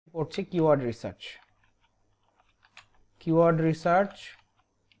করছি keyword research. Keyword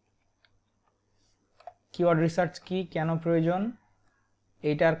research কি, কেন প্রয়োজন,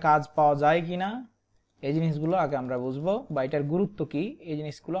 এইটার কাজ পাওয়া যায় কিনা, এই জিনিসগুলো আগে আমরা বুঝবো, বা এটার গুরুত্ব কি, এই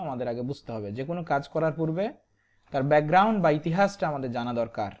জিনিসগুলো আমাদের আগে বুঝতে হবে। যে কোনো কাজ করার পূর্বে তার ব্যাকগ্রাউন্ড বা ইতিহাসটা আমাদের জানা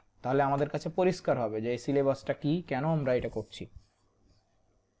দরকার, তাহলে আমাদের কাছে পরিষ্কার হবে যে এই সিলেবাসটা কি, কেন আমরা এটা করছি।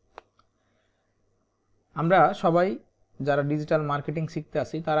 আমরা সবাই যারা ডিজিটাল মার্কেটিং শিখতে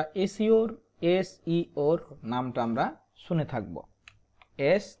আসি তারা এসইওর নামটা আমরা শুনে থাকব।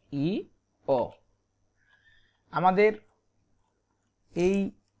 এসইও আমাদের এই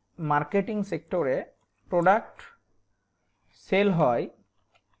মার্কেটিং সেক্টরে প্রোডাক্ট সেল হয়।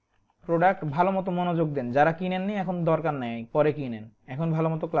 প্রোডাক্ট ভালো মতো মনোযোগ দেন, যারা কিনেননি এখন দরকার নেই, পরে কিনেন, এখন ভালো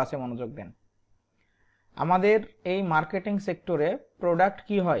মতো ক্লাসে মনোযোগ দেন। আমাদের এই মার্কেটিং সেক্টরে প্রোডাক্ট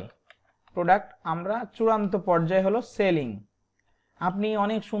কি হয়, প্রোডাক্ট আমরা চূড়ান্ত পর্যায়ে হলো সেলিং। আপনি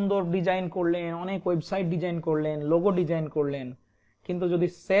অনেক সুন্দর ডিজাইন করলেন, অনেক ওয়েবসাইট ডিজাইন করলেন, লোগো ডিজাইন করলেন, কিন্তু যদি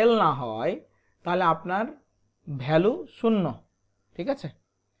সেল না হয় তাহলে আপনার ভ্যালু শূন্য। ঠিক আছে,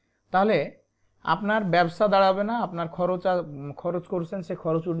 তাহলে আপনার ব্যবসা দাঁড়াবে না, আপনার খরচ করছেন সে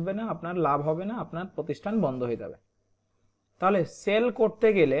খরচ উঠবে না, আপনার লাভ হবে না, আপনার প্রতিষ্ঠান বন্ধ হয়ে যাবে। তাহলে সেল করতে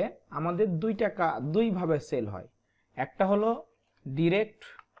গেলে আমাদের দুইভাবে সেল হয়। একটা হলো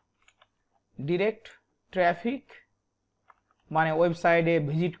ডিরেক্ট ট্রাফিক, মানে ওয়েবসাইটে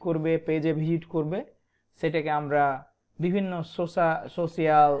ভিজিট করবে, পেজে ভিজিট করবে, সেটাকে আমরা বিভিন্ন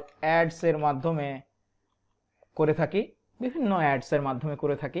সোশ্যাল অ্যাডসের মাধ্যমে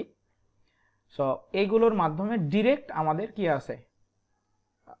করে থাকি, সো এইগুলোর মাধ্যমে ডিরেক্ট আমাদের কি আছে,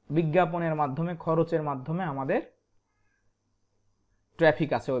 বিজ্ঞাপনের মাধ্যমে, খরচের মাধ্যমে আমাদের ট্রাফিক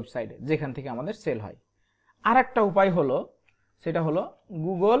আছে ওয়েবসাইটে, যেখান থেকে আমাদের সেল হয়। আর একটা উপায় হলো, সেটা হলো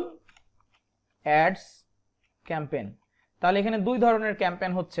গুগল অ্যাডস ক্যাম্পেইন। তাহলে এখানে দুই ধরনের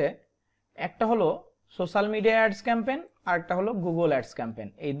ক্যাম্পেইন হচ্ছে, একটা হলো সোশ্যাল মিডিয়া অ্যাডস ক্যাম্পেইন, আর একটা হলো গুগল অ্যাডস ক্যাম্পেইন।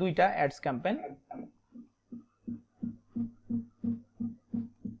 এই দুইটা অ্যাডস ক্যাম্পেইন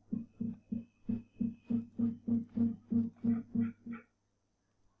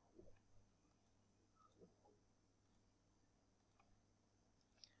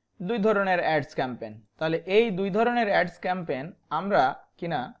দুই ধরনের অ্যাডস ক্যাম্পেইন। তাহলে এই দুই ধরনের অ্যাডস ক্যাম্পেইন আমরা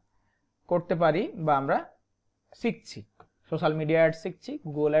কিনা করতে পারি বা আমরা শিখছি। সোশ্যাল মিডিয়া অ্যাড শিখছি,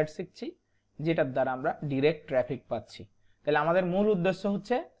 গুগল অ্যাড শিখছি, যেটার দ্বারা আমরা ডিরেক্ট ট্রাফিক পাচ্ছি। তাহলে আমাদের মূল উদ্দেশ্য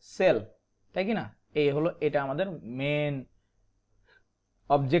হচ্ছে সেল, তাই কি না? এই হলো, এটা আমাদের মেন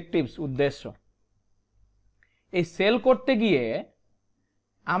অবজেক্টিভস, উদ্দেশ্য। এই সেল করতে গিয়ে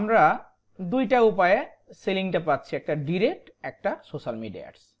আমরা দুইটা উপায়ে সেলিংটা পাচ্ছি, একটা ডিরেক্ট, একটা সোশ্যাল মিডিয়া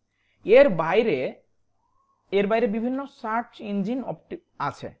অ্যাডস। এর বাইরে বিভিন্ন সার্চ ইঞ্জিন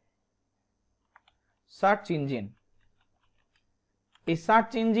আছে। সার্চ ইঞ্জিন, এই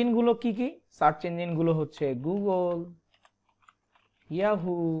সার্চ ইঞ্জিনগুলো কি কি? সার্চ ইঞ্জিনগুলো হচ্ছে গুগল,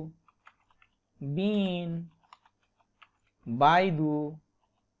 ইয়াহু, বিন, বাইদু,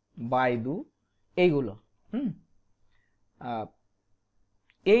 এইগুলো।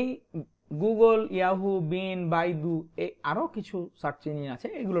 এই গুগল, ইয়াহু, বিন, বাইদু, আরো কিছু সার্চ ইঞ্জিন আছে,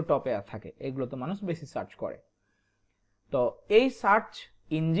 এগুলো টপে থাকে, এগুলো তো মানুষ বেশি সার্চ করে। তো এই সার্চ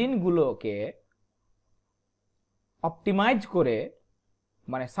ইঞ্জিনগুলোকে অপটিমাইজ করে,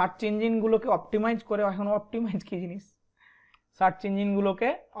 মানে সার্চ ইঞ্জিনগুলোকে অপটিমাইজ করে, এখন অপটিমাইজ কি জিনিস, সার্চ ইঞ্জিনগুলোকে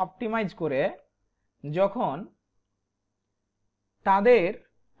অপটিমাইজ করে, যখন তাদের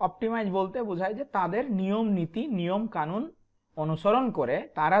অপটিমাইজ বলতে বোঝায় যে তাদের নিয়ম নীতি, নিয়ম কানুন অনুসরণ করে,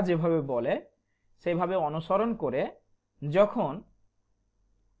 তারা যেভাবে বলে সেভাবে অনুসরণ করে যখন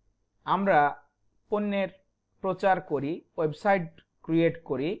আমরা পণ্যের প্রচার করি, ওয়েবসাইট ক্রিয়েট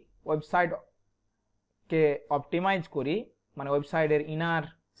করি, ওয়েবসাইটকে অপটিমাইজ করি, মানে ওয়েবসাইটের ইনার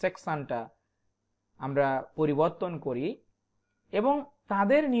সেকশনটা আমরা পরিবর্তন করি, এবং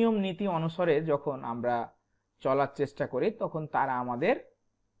তাদের নিয়ম নীতি অনুসারে যখন আমরা চলার চেষ্টা করি, তখন তারা আমাদের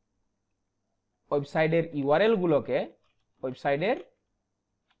ওয়েবসাইটের ইউআরএল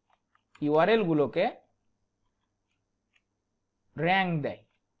গুলোকে র্যাঙ্ক দেয়,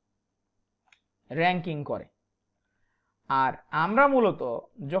 র্যাঙ্কিং করে। আর আমরা মূলত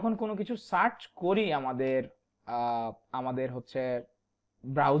যখন কোনো কিছু সার্চ করি আমাদের হচ্ছে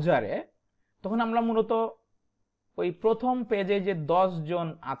ব্রাউজারে, তখন আমরা মূলত ওই প্রথম পেজে যে 10 জন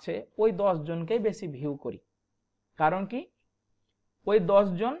আছে, ওই 10 জনকেই বেশি ভিউ করি। কারণ কি, ওই 10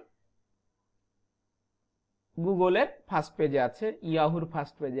 জন গুগলের ফার্স্ট পেজে আছে, ইয়াহুর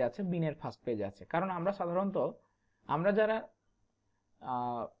ফার্স্ট পেজে আছে, বিনের ফার্স্ট পেজে আছে। কারণ আমরা যারা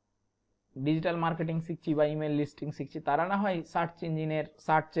ডিজিটাল মার্কেটিং শিখছি বা ইমেল লিস্টিং শিখছি, তারা না হয়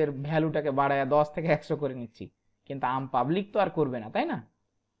সার্চের ভ্যালুটাকে বাড়ায় 10 থেকে 100 করে নিচ্ছি, কিন্তু আম পাবলিক তো আর করবে না, তাই না?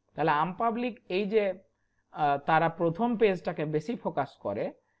 তাহলে আনপাবলিক এই যে তারা প্রথম পেজটাকে বেশি ফোকাস করে,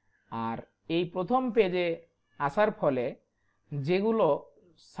 আর এই প্রথম পেজে আসার ফলে যেগুলো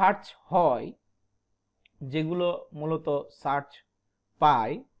সার্চ হয়, যেগুলো মূলত সার্চ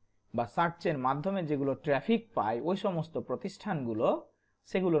পায় বা সার্চের মাধ্যমে যেগুলো ট্রাফিক পায়, ওই সমস্ত প্রতিষ্ঠানগুলো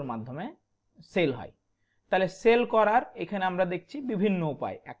সেগুলোর মাধ্যমে সেল হয়। তাহলে সেল করার এখানে আমরা দেখছি বিভিন্ন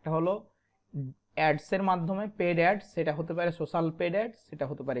উপায়। একটা হলো অ্যাডসের মাধ্যমে, পেড অ্যাডস, সেটা হতে পারে সোশ্যাল পেড অ্যাডস, সেটা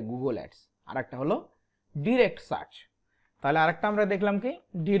হতে পারে গুগল অ্যাডস। আর একটা হলো ডিরেক্ট সার্চ। তাহলে আরেকটা আমরা দেখলাম কি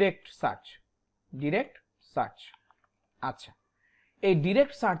ডিরেক্ট সার্চ, ডিরেক্ট সার্চ। আচ্ছা, এই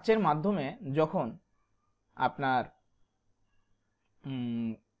ডিরেক্ট সার্চের মাধ্যমে যখন আপনার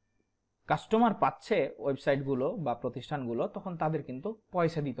কাস্টমার পাচ্ছে ওয়েবসাইটগুলো বা প্রতিষ্ঠানগুলো, তখন তাদের কিন্তু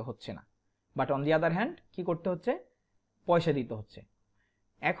পয়সা দিতে হচ্ছে না। But on the other hand কি করতে হচ্ছে? পয়সা দিতে হচ্ছে।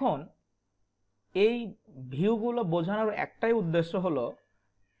 এখন এই ভিউগুলো বোঝানোর একটাই উদ্দেশ্য হলো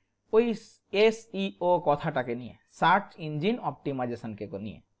ওই SEO কথাটাকে নিয়ে, সার্চ ইঞ্জিন অপটিমাইজেশনকে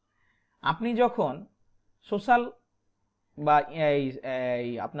নিয়ে। আপনি যখন সোশ্যাল বা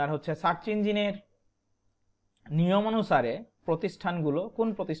আপনার হচ্ছে সার্চ ইঞ্জিনের নিয়ম অনুসারে প্রতিষ্ঠানগুলো, কোন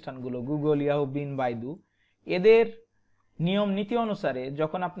প্রতিষ্ঠানগুলো, গুগল, ইয়াহু, বিন, বাইদু, এদের নিয়ম নীতি অনুসারে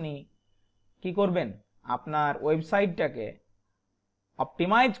যখন আপনি কি করবেন, আপনার ওয়েবসাইটটাকে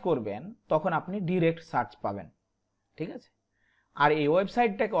অপটিমাইজ করবেন, তখন আপনি ডিরেক্ট সার্চ পাবেন। ঠিক আছে? আর এই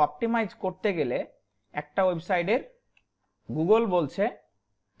ওয়েবসাইটটাকে অপটিমাইজ করতে গেলে একটা ওয়েবসাইটের গুগল বলছে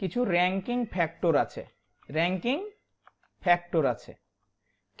কিছু র্যাঙ্কিং ফ্যাক্টর আছে। র্যাঙ্কিং ফ্যাক্টর আছে।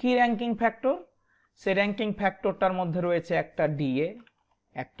 কি র্যাঙ্কিং ফ্যাক্টর? সে র্যাঙ্কিং ফ্যাক্টরটার মধ্যে রয়েছে একটা ডিএ,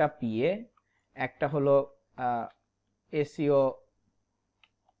 একটা পিএ, একটা হলো এসইও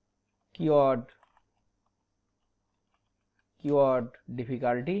কিওয়ার্ড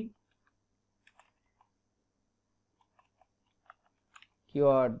ডিফিকাল্টি,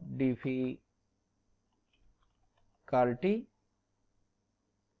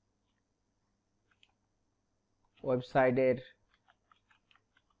 ওয়েবসাইটের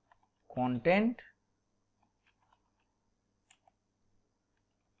কন্টেন্ট,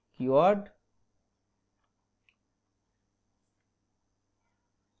 কিওয়ার্ড,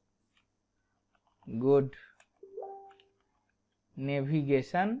 গুড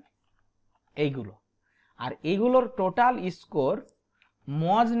নেভিগেশন, এইগুলো। আর এইগুলোর টোটাল স্কোর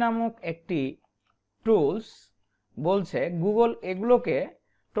মজ নামক একটি টুলস বলছে গুগল এগুলোকে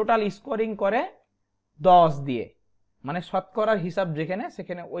টোটাল স্কোরিং করে 10 দিয়ে, মানে শতকরার হিসাব যেখানে,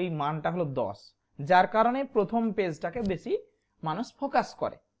 সেখানে ওই মানটা হলো 10, যার কারণে প্রথম পেজটাকে বেশি মানুষ ফোকাস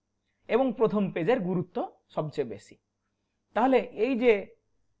করে এবং প্রথম পেজের গুরুত্ব সবচেয়ে বেশি। তাহলে এই যে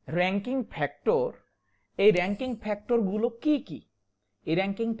র্যাঙ্কিং ফ্যাক্টর, এই র্যাঙ্কিং ফ্যাক্টরগুলো কি কি? এই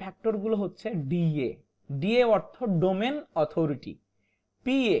র্যাঙ্কিং ফ্যাক্টরগুলো হচ্ছে ডিএ, ডিএ অর্থ ডোমেন অথরিটি,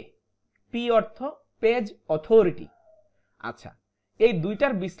 পি অর্থ পেজ অথরিটি। আচ্ছা, এই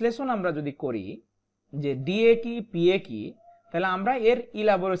দুইটার বিশ্লেষণ আমরা যদি করি যে ডিএ কি, পিএ কি, তাহলে আমরা এর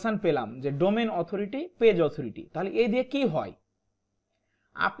ইলাবোরেশন পেলাম যে ডোমেন অথরিটি, পেজ অথরিটি। তাহলে এই দিয়ে কি হয়?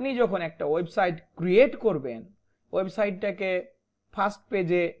 আপনি যখন একটা ওয়েবসাইট ক্রিয়েট করবেন, ওয়েবসাইটটাকে ফার্স্ট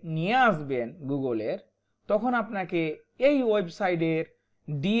পেজে নিয়ে আসবেন গুগলের, তখন আপনাকে এই ওয়েবসাইটের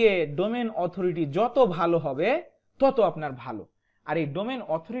ডিএ, ডোমেন অথরিটি যত ভালো হবে তত আপনার ভালো। আর এই ডোমেন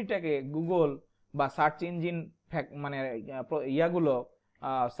অথরিটিটাকে গুগল বা সার্চ ইঞ্জিন মানে ইয়াগুলো,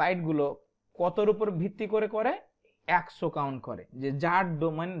 সাইটগুলো কতর উপর ভিত্তি করে করে? 100 কাউন্ট করে, যে যার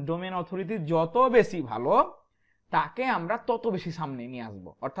ডোমেন অথরিটি যত বেশি ভালো, তাকে আমরা তত বেশি সামনে নিয়ে আসবো,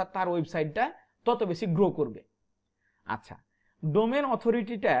 অর্থাৎ তার ওয়েবসাইটটা তত বেশি গ্রো করবে। আচ্ছা, ডোমেন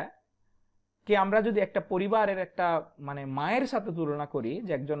অথরিটিটা কে আমরা যদি একটা পরিবারের একটা মানে মায়ের সাথে তুলনা করি,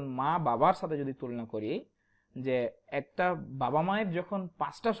 যে একজন মা বাবার সাথে যদি তুলনা করি, যে একটা বাবা মায়ের যখন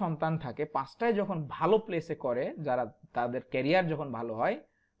 5টা সন্তান থাকে, 5টাই যখন ভালো প্লেসে করে, যারা তাদের ক্যারিয়ার যখন ভালো হয়,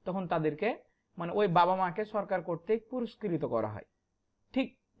 তখন তাদেরকে মানে ওই বাবা মাকে সরকার কর্তৃক পুরস্কৃত করা হয়। ঠিক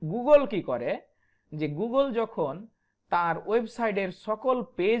গুগল কি করে, যে গুগল যখন তার ওয়েবসাইটের সকল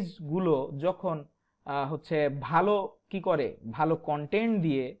পেজগুলো যখন হচ্ছে ভালো কি করে, ভালো কন্টেন্ট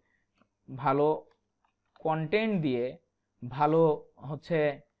দিয়ে, ভালো হচ্ছে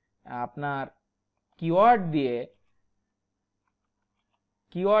আপনার কিওয়ার্ড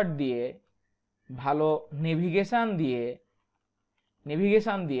দিয়ে ভালো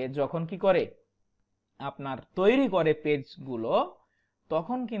নেভিগেশন দিয়ে যখন কি করে আপনার তৈরি করে পেজগুলো,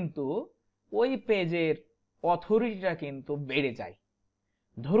 তখন কিন্তু ওই পেজের অথরিটিটা কিন্তু বেড়ে যায়।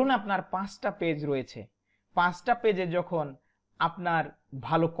 ধরুন আপনার 5টা পেজ রয়েছে, 5টা পেজে যখন আপনার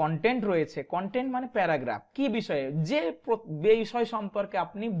ভালো কন্টেন্ট রয়েছে, কন্টেন্ট মানে প্যারাগ্রাফ, কি বিষয়ে, যে বিষয় সম্পর্কে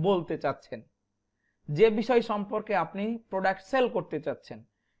আপনি বলতে চাচ্ছেন, যে বিষয় সম্পর্কে আপনি প্রোডাক্ট সেল করতে চাচ্ছেন,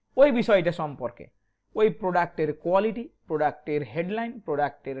 ওই বিষয়টা সম্পর্কে, ওই প্রোডাক্টের কোয়ালিটি, প্রোডাক্টের হেডলাইন,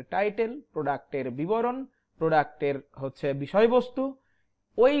 প্রোডাক্টের টাইটেল, প্রোডাক্টের বিবরণ, প্রোডাক্টের হচ্ছে বিষয়বস্তু,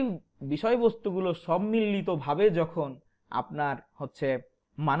 ওই বিষয়বস্তুগুলো সম্মিলিতভাবে যখন আপনার হচ্ছে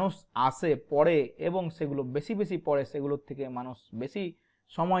মানুষ আসে পড়ে এবং সেগুলো বেশি বেশি পড়ে, সেগুলোর থেকে মানুষ বেশি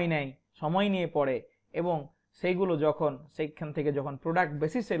সময় নেয়, সময় নিয়ে পড়ে, এবং সেইগুলো যখন সেইখান থেকে যখন প্রোডাক্ট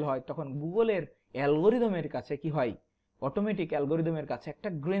বেশি সেল হয়, তখন গুগলের অ্যালগোরিদমের কাছে কি হয়, অটোমেটিক অ্যালগোরিদমের কাছে একটা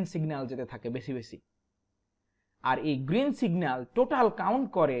গ্রিন সিগন্যাল যেতে থাকে বেশি বেশি। আর এই গ্রিন সিগন্যাল টোটাল কাউন্ট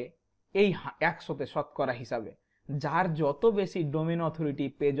করে এই 100-তে শতকরা হিসাবে। যার যত বেশি ডোমেন অথরিটি,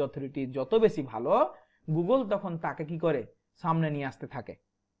 পেজ অথরিটি যত বেশি ভালো, গুগল তখন তাকে কি করে, সামনে নিয়ে আসতে থাকে।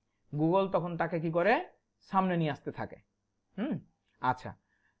 গুগল তখন তাকে কি করে, সামনে নিয়ে আসতে থাকে। আচ্ছা,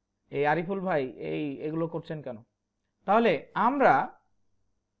 এই আরিফুল ভাই এগুলো করছেন কেন? তাহলে আমরা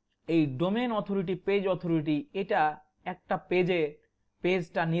এই ডোমেন অথরিটি, পেজ অথরিটি, এটা একটা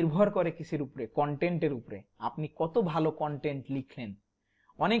পেজটা নির্ভর করে কিসের উপরে? কন্টেন্টের উপরে। আপনি কত ভালো কন্টেন্ট লিখলেন।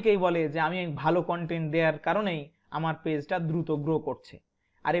 অনেকেই বলে যে আমি ভালো কন্টেন্ট দেওয়ার কারণেই আমার পেজটা দ্রুত গ্রো করছে।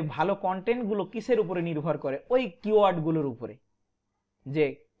 আর এই ভালো কন্টেন্টগুলো কিসের উপরে নির্ভর করে? ওই কিওয়ার্ডগুলোর উপরে, যে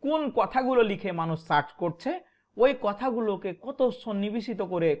কোন কথাগুলো লিখে মানুষ সার্চ করছে, ওই কথাগুলোকে কত সন্নিবেশিত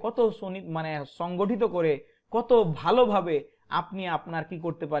করে, কত মানে সংগঠিত করে, কত ভালোভাবে আপনি আপনার কি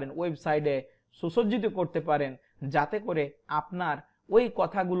করতে পারেন, ওয়েবসাইটে সুসজ্জিত করতে পারেন, যাতে করে আপনার ওই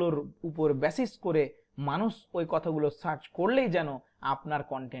কথাগুলোর উপর বেসিস করে মানুষ ওই কথাগুলো সার্চ করলেই যেন আপনার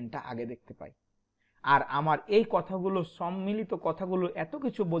কন্টেন্টটা আগে দেখতে পায়। আর আমার এই কথাগুলো, সম্মিলিত কথাগুলো এত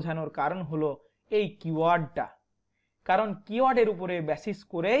কিছু বোঝানোর কারণ হলো এই কিওয়ার্ডটা। কারণ কিওয়ার্ডের উপরে বেসিস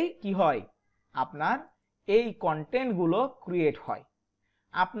করেই কি হয়, আপনার এই কন্টেন্টগুলো ক্রিয়েট হয়।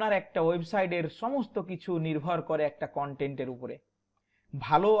 আপনার একটা ওয়েবসাইটের সমস্ত কিছু নির্ভর করে একটা কন্টেন্টের উপরে।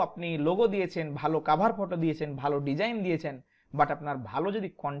 ভালো আপনি লোগো দিয়েছেন, ভালো কাভার ফটো দিয়েছেন, ভালো ডিজাইন দিয়েছেন, বাট আপনার ভালো যদি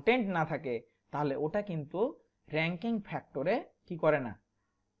কন্টেন্ট না থাকে, তাহলে ওটা কিন্তু র্যাঙ্কিং ফ্যাক্টরে কি করে না,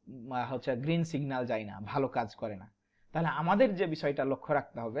 হচ্ছে গ্রিন সিগন্যাল যায় না, ভালো কাজ করে না। তাহলে আমাদের যে বিষয়টা লক্ষ্য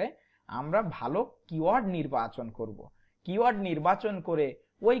রাখতে হবে, আমরা ভালো কিওয়ার্ড নির্বাচন করব। কিওয়ার্ড নির্বাচন করে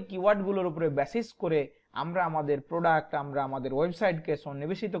ওই কিওয়ার্ডগুলোর উপরে বেসিস করে আমরা আমাদের প্রোডাক্ট, আমরা আমাদের ওয়েবসাইটকে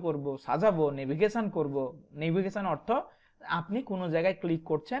সন্নিবেশিত করব, সাজাবো, নেভিগেশন করব। নেভিগেশন অর্থ আপনি কোনো জায়গায় ক্লিক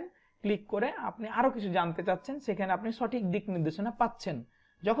করছেন, ক্লিক করে আপনি আরো কিছু জানতে চাচ্ছেন, সেখানে আপনি সঠিক দিক নির্দেশনা পাচ্ছেন।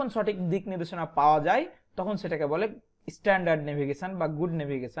 যখন সঠিক দিক নির্দেশনা পাওয়া যায়, তখন সেটাকে বলে স্ট্যান্ডার্ড নেভিগেশন বা গুড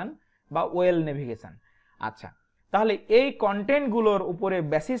নেভিগেশন বা ওয়েল নেভিগেশন। আচ্ছা, তাহলে এই কন্টেন্টগুলোর উপরে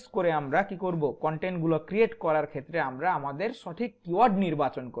বেসিস করে আমরা কি করব, কন্টেন্টগুলো ক্রিয়েট করার ক্ষেত্রে আমরা আমাদের সঠিক কিওয়ার্ড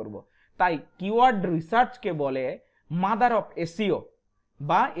নির্বাচন করব। তাই কিওয়ার্ড রিসার্চকে বলে মাদার অফ এসইও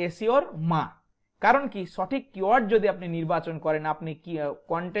বা এসইওর মা। কারণ কি, সঠিক কিওয়ার্ড যদি আপনি নির্বাচন করেন, আপনি কি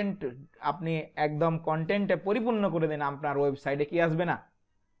কন্টেন্ট, আপনি একদম কন্টেন্টে পরিপূর্ণ করে দেন, আপনার ওয়েবসাইটে কি আসবে না,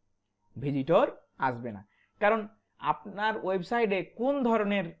 ভিজিটর আসবে না। কারণ আপনার ওয়েবসাইটে কোন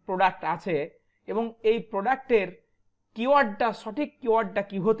ধরনের প্রোডাক্ট আছে এবং এই প্রোডাক্টের কিওয়ার্ডটা, সঠিক কিওয়ার্ডটা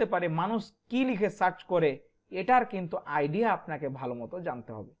কি হতে পারে, মানুষ কি লিখে সার্চ করে, এটার কিন্তু আইডিয়া আপনাকে ভালো মতো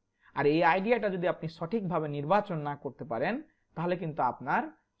জানতে হবে। আর এই আইডিয়াটা যদি আপনি সঠিকভাবে নির্বাচন না করতে পারেন, তাহলে কিন্তু আপনার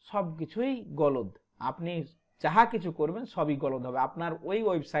সব কিছুই গলদ। আপনি যাহা কিছু করবেন সবই গলদ হবে, আপনার ওই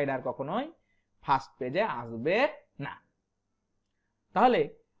ওয়েবসাইট আর কখনোই ফার্স্ট পেজে আসবে না। তাহলে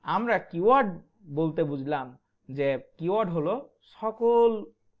আমরা কিওয়ার্ড বলতে বুঝলাম যে কিওয়ার্ড হলো সকল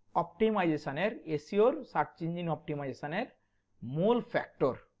অপটিমাইজেশনের, এসইওর, সার্চ ইঞ্জিন অপটিমাইজেশনের মূল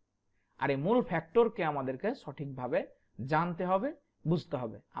ফ্যাক্টর। আর এই মূল ফ্যাক্টরকে আমাদেরকে সঠিকভাবে জানতে হবে, বুঝতে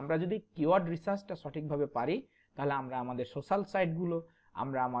হবে। আমরা যদি কিওয়ার্ড রিসার্চটা সঠিকভাবে পারি, তাহলে আমরা আমাদের সোশ্যাল সাইটগুলো,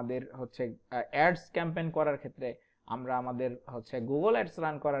 আমরা আমাদের হচ্ছে অ্যাডস ক্যাম্পেইন করার ক্ষেত্রে, আমরা আমাদের হচ্ছে গুগল অ্যাডস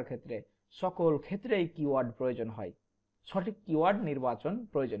রান করার ক্ষেত্রে, সকল ক্ষেত্রেই কিওয়ার্ড প্রয়োজন হয়, সঠিক কিওয়ার্ড নির্বাচন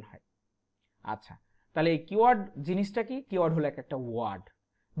প্রয়োজন হয়। আচ্ছা, তাহলে এই কিওয়ার্ড জিনিসটা কি? কিওয়ার্ড হলো একটা ওয়ার্ড,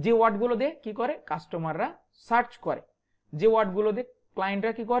 যে ওয়ার্ডগুলো দিয়ে কি করে কাস্টমাররা সার্চ করে, যে ওয়ার্ডগুলো দিয়ে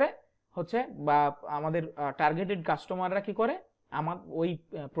ক্লায়েন্টরা কি করে হচ্ছে, বা আমাদের টার্গেটেড কাস্টমাররা কি করে, আমার ওই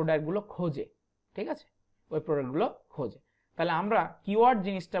প্রোডাক্টগুলো খোঁজে। ঠিক আছে, ওই প্রোডাক্টগুলো খোঁজে। তাহলে আমরা কিওয়ার্ড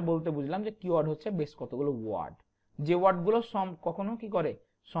জিনিসটা বলতে বুঝলাম যে কিওয়ার্ড হচ্ছে বেশ কতগুলো ওয়ার্ড, যে ওয়ার্ডগুলো কখনো কি করে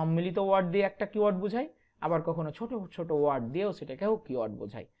সম্মিলিত ওয়ার্ড দিয়ে একটা কিওয়ার্ড বোঝায়, আবার কখনো ছোট ছোট ওয়ার্ড দিয়েও সেটাকেও কিওয়ার্ড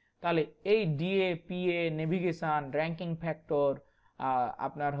বোঝায়। তাহলে এই DA, PA, navigation, ranking factor,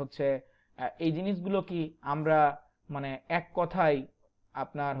 আপনার হচ্ছে এই জিনিসগুলো কি আমরা মানে এক কথায়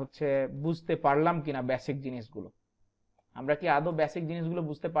আপনার হচ্ছে বুঝতে পারলাম কিনা? বেসিক জিনিসগুলো আমরা কি আদৌ বেসিক জিনিসগুলো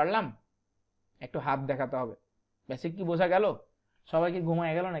বুঝতে পারলাম? একটু হাত দেখাতে হবে। বেসিক কি বোঝা গেল? সবাই কি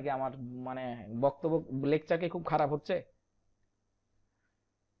ঘুমায় গেল নাকি? আমার মানে বক্তব্য, লেকচার কি খুব খারাপ হচ্ছে?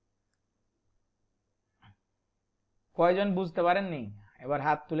 কয়জন বুঝতে পারেননি? এবার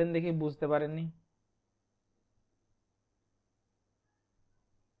হাত তুলেন দেখি বুঝতে পারেননি।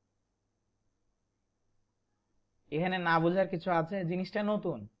 এখানে না বোঝার কিছু আছে? জিনিসটা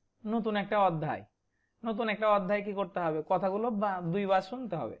নতুন, নতুন একটা অধ্যায়, নতুন একটা অধ্যায় কি করতে হবে, কথাগুলো 2বার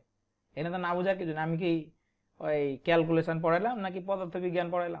শুনতে হবে। এখানে তো না বোঝার কিছু না। আমি কি ওই ক্যালকুলেশন পড়াইলাম নাকি পদার্থবিজ্ঞান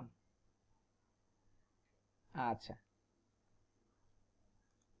পড়াইলাম? আচ্ছা,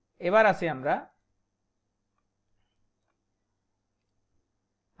 এবার আসি আমরা।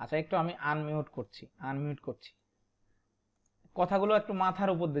 আচ্ছা, একটু আমি আনমিউট করছি। কথাগুলো একটু মাথার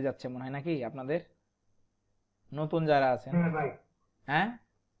উপর দিয়ে যাচ্ছে মনে হয় নাকি আপনাদের, নতুন যারা আছেন? হ্যাঁ,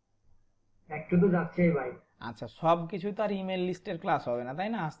 একটু তো যাচ্ছে ভাই। আচ্ছা, সবকিছু তো আর ইমেল লিস্টের ক্লাস হবে না, তাই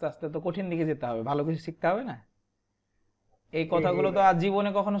না? আস্তে আস্তে তো কঠিন দিকে যেতে হবে, ভালো কিছু শিখতে হবে না? এই কথাগুলো তো আর জীবনে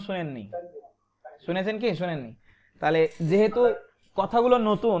কখনো শুনেননি, শুনেছেন কি শুনেননি? তাহলে যেহেতু কথাগুলো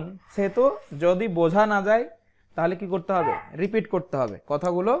নতুন, সেহেতু যদি বোঝা না যায় তাহলে কি করতে হবে, রিপিট করতে হবে,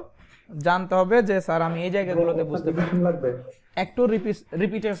 কথাগুলো জানতে হবে যে স্যার আমি এই জায়গাগুলোতে বুঝতে পারছি, একটু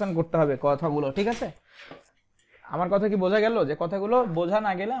রিপিটেশন করতে হবে কথাগুলো, ঠিক আছে? আমার কথা কি বোঝা গেল? যে কথাগুলো বোঝা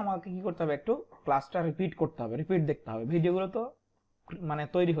না গেলে আমাকে কি করতে হবে, একটু ক্লাসটা রিপিট করতে হবে, রিপিট দেখতে হবে। ভিডিওগুলো তো মানে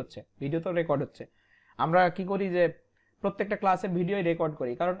তৈরি হচ্ছে, ভিডিও তো রেকর্ড হচ্ছে। আমরা কি করি যে প্রত্যেকটা ক্লাসের ভিডিও রেকর্ড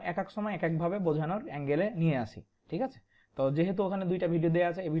করি, কারণ এক এক সময় এক একভাবে বোঝানোর অ্যাঙ্গেলে নিয়ে আসি, ঠিক আছে? তো যেহেতু ওখানে 2টা ভিডিও দেওয়া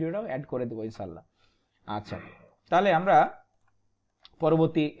আছে, এই ভিডিওটাও অ্যাড করে দেবো ইনশাল্লাহ। আচ্ছা, তাহলে আমরা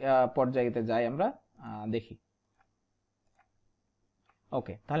পরবর্তী পর্যায়েতে যাই, আমরা দেখি।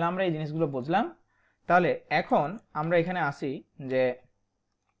 ওকে, তাহলে আমরা এই জিনিসগুলো বুঝলাম। তাহলে এখন আমরা এখানে আসি যে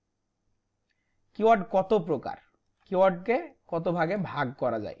কিওয়ার্ড কত প্রকার, কিওয়ার্ডকে কত ভাগে ভাগ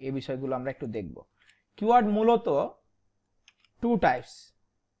করা যায়, এই বিষয়গুলো আমরা একটু দেখব। কিওয়ার্ড মূলত two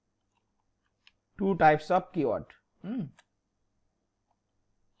types of keyword.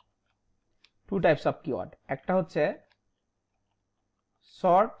 Two types of keyword, একটা হচ্ছে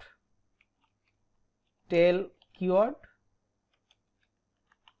শর্ট টেল কিওয়ার্ড,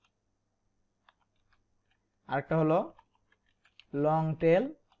 আরেকটা হলো লং টেল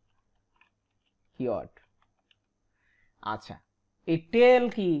কিওয়ার্ড। আচ্ছা, এই টেল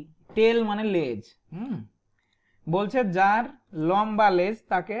কি? টেল মানে লেজ। বলছে যার লম্বা লেজ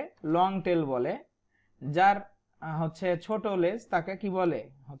তাকে লং টেল বলে, যার হচ্ছে ছোট লেজ তাকে কি বলে,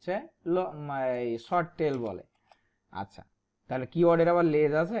 হচ্ছে শর্ট টেল বলে। আচ্ছা, তাহলে কিওয়ার্ডের আবার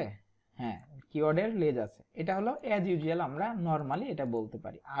লেজ আছে? হ্যাঁ, কিওয়ার্ডের লেজ আছে। এটা হলো অ্যাজ ইউজুয়াল, আমরা নর্মালি এটা বলতে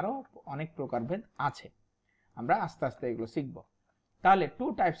পারি। আরো অনেক প্রকারভেদ আছে, আমরা আস্তে আস্তে এগুলো শিখব। তাহলে টু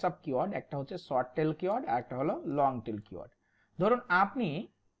টাইপস অফ কিওয়ার্ড, একটা হচ্ছে শর্ট টেল কিওয়ার্ড আর একটা হলো লং টেল কিওয়ার্ড। ধরুন আপনি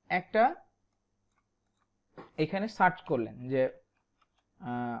একটা এখানে সার্চ করলেন যে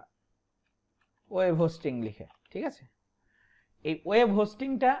ওয়েব হোস্টিং লিখে, ঠিক আছে? এই ওয়েব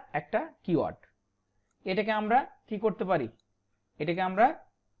হোস্টিংটা একটা কিওয়ার্ড। এটাকে আমরা কি করতে পারি, এটাকে আমরা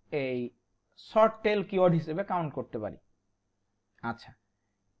এই শর্ট টেল কিওয়ার্ড হিসেবে কাউন্ট করতে পারি। আচ্ছা,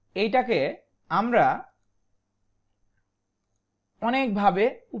 এইটাকে আমরা অনেকভাবে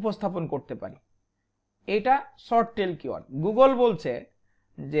উপস্থাপন করতে পারি। এটা শর্ট টেল কিওয়ার্ড। গুগল বলছে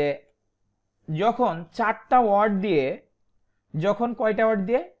যে যখন 4টা ওয়ার্ড দিয়ে, যখন কয়টা ওয়ার্ড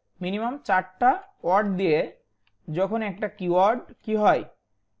দিয়ে, মিনিমাম 4টা ওয়ার্ড দিয়ে যখন একটা কিওয়ার্ড কি হয়,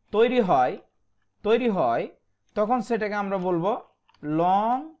 তৈরি হয়, তখন সেটাকে আমরা বলবো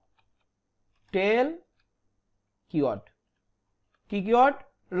লং টেল কিওয়ার্ড। কি কিওয়ার্ড?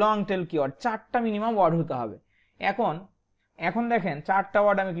 Long tail keyword. 4টা মিনিমাম ওয়ার্ড হতে হবে। এখন দেখেন 4টা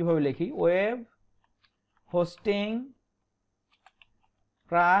ওয়ার্ড আমি কিভাবে লিখি, web hosting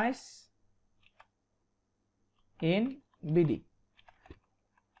price in BD,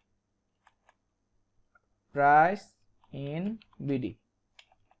 price in BD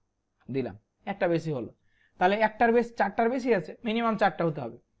দিলাম, একটা বেশি হলো। তাহলে 4টার বেশি আছে, মিনিমাম 4টা হতে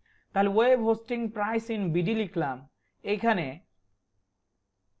হবে। তাহলে web hosting price in BD লিখলাম। এইখানে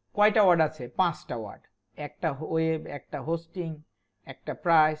কয়টা ওয়ার্ড আছে? 5টা ওয়ার্ড। একটা ওয়েব, একটা হোস্টিং, একটা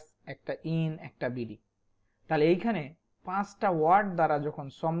প্রাইস, একটা ইন, একটা বিডি। তাহলে এইখানে 5টা ওয়ার্ড দ্বারা যখন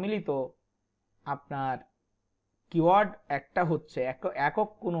সম্মিলিত আপনার কিওয়ার্ড একটা হচ্ছে, একক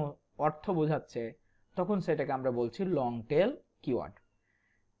কোনো অর্থ বোঝাচ্ছে, তখন সেটাকে আমরা বলছি লং টেল কিওয়ার্ড।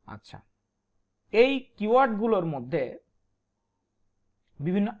 আচ্ছা, এই কিওয়ার্ডগুলোর মধ্যে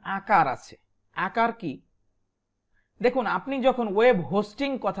বিভিন্ন আকার আছে। আকার কি? দেখুন, আপনি যখন ওয়েব হোস্টিং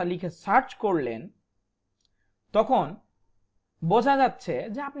কথা লিখে সার্চ করলেন, তখন বোঝা যাচ্ছে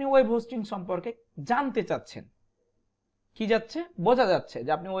যে আপনি ওয়েব হোস্টিং সম্পর্কে জানতে চাচ্ছেন। কি যাচ্ছে? বোঝা যাচ্ছে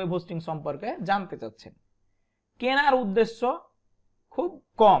যে আপনি ওয়েব হোস্টিং সম্পর্কে জানতে চাচ্ছেন। কেনার উদ্দেশ্য খুব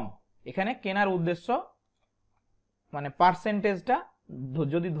কম। এখানে কেনার উদ্দেশ্য মানে পার্সেন্টেজটা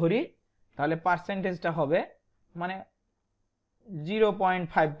যদি ধরি, তাহলে পার্সেন্টেজটা হবে মানে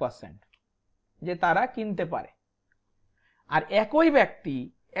 0.5% যে তারা কিনতে পারে। আর একই ব্যক্তি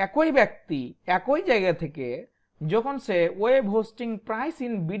একই জায়গা থেকে যখন সে web hosting price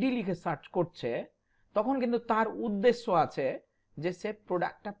in BD লিখে সার্চ করছে, তখন কিন্তু তার উদ্দেশ্য আছে যে সে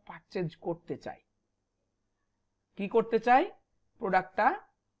প্রোডাক্টটা পারচেজ করতে চায়। কি করতে চাই? প্রোডাক্টটা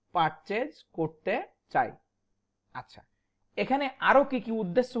পারচেজ করতে চাই। আচ্ছা, এখানে আরো কি কি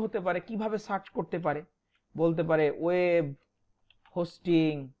উদ্দেশ্য হতে পারে, কিভাবে সার্চ করতে পারে? বলতে পারে ওয়েব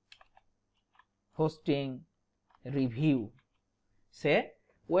হোস্টিং রিভিউ। সে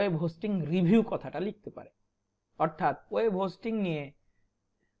ওয়েব হোস্টিং রিভিউ কথাটা লিখতে পারে, অর্থাৎ ওয়েব হোস্টিং নিয়ে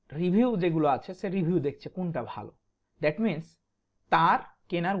রিভিউ যেগুলো আছে সে রিভিউ দেখছে কোনটা ভালো। দ্যাট মিন্স তার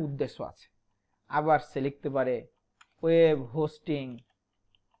কেনার উদ্দেশ্য আছে। আবার সে লিখতে পারে ওয়েব হোস্টিং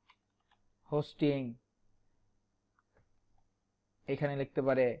এখানে লিখতে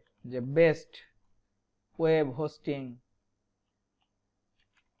পারে যে best web hosting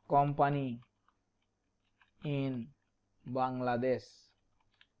company in Bangladesh,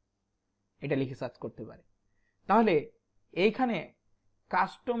 এটা লিখে সার্চ করতে পারে। তাহলে এইখানে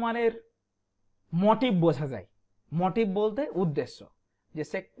কাস্টমারের মোটিভ বোঝা যায়। মোটিভ বলতে উদ্দেশ্য, যে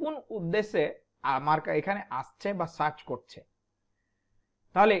সে কোন উদ্দেশ্যে আমার এখানে আসছে বা সার্চ করছে।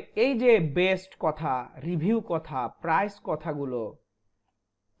 তাহলে এই যে বেস্ট কথা, রিভিউ কথা, প্রাইস কথাগুলো,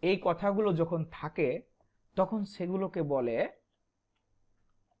 এই কথাগুলো যখন থাকে তখন সেগুলোকে বলে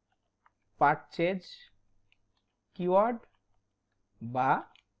পারচেজ কিওয়ার্ড বা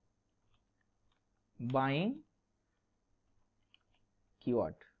বাইং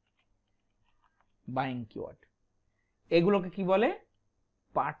কিওয়ার্ড। এগুলোকে কি বলে?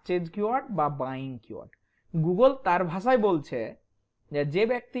 পারচেজ কিওয়ার্ড বা বাইং কিওয়ার্ড। গুগল তার ভাষায় বলছে যে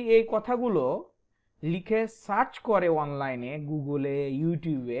ব্যক্তি এই কথাগুলো লিখে সার্চ করে অনলাইনে, গুগলে,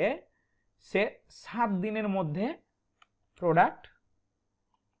 ইউটিউবে, সে 7 দিনের মধ্যে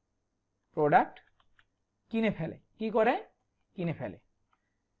প্রোডাক্ট কিনে ফেলে। কি করে? কিনে ফেলে।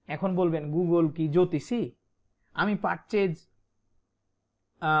 এখন বলবেন গুগল কি জ্যোতিষী? আমি purchase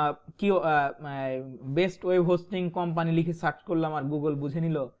best web hosting company লিখে সার্চ করলাম আর গুগল বুঝে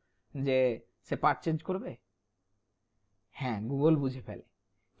নিল যে সে পারচেজ করবে? হ্যাঁ, গুগল বুঝে ফেলে।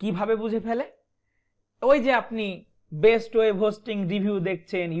 কিভাবে বুঝে ফেলে? ওই যে আপনি বেস্ট ওয়েব হোস্টিং রিভিউ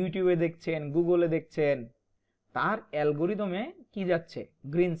দেখছেন, ইউটিউবে দেখছেন, গুগলে দেখছেন, তার অ্যালগোরিদমে কি যাচ্ছে?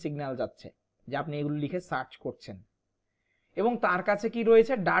 গ্রিন সিগন্যাল যাচ্ছে যে আপনি এগুলো লিখে সার্চ করছেন। এবং তার কাছে কি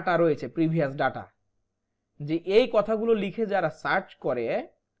রয়েছে? ডাটা রয়েছে, প্রিভিয়াস ডাটা, যে এই কথাগুলো লিখে যারা সার্চ করে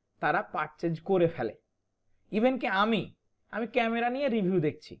তারা পারচেজ করে ফেলে। ইভেন কি আমি ক্যামেরা নিয়ে রিভিউ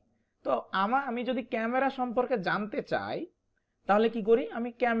দেখছি, তো আমি যদি ক্যামেরা সম্পর্কে জানতে চাই তাহলে কি করি? আমি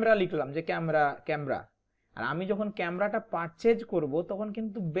ক্যামেরা লিখলাম যে ক্যামেরা, আর আমি যখন ক্যামেরাটা পারচেজ করব তখন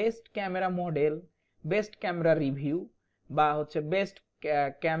কিন্তু best camera model, best camera review বা হচ্ছে best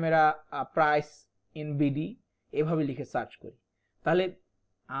camera price in BD এভাবে লিখে সার্চ করি। তাহলে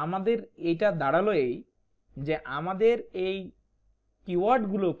আমাদের এইটা দাঁড়ালো এই যে আমাদের এই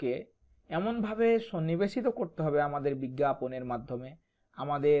কিওয়ার্ডগুলোকে এমনভাবে সন্নিবেশিত করতে হবে আমাদের বিজ্ঞাপনের মাধ্যমে,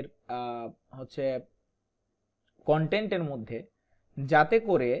 আমাদের হচ্ছে কন্টেন্টের মধ্যে, যাতে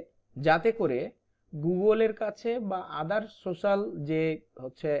করে গুগলের কাছে বা আদার সোশ্যাল যে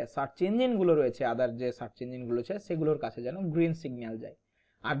হচ্ছে সার্চ ইঞ্জিনগুলো রয়েছে, আদার যে সার্চ ইঞ্জিনগুলো আছে সেগুলোর কাছে যেন গ্রিন সিগন্যাল যায়।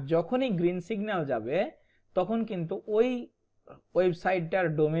 আর যখনই গ্রিন সিগন্যাল যাবে তখন কিন্তু ওই ওয়েবসাইটটার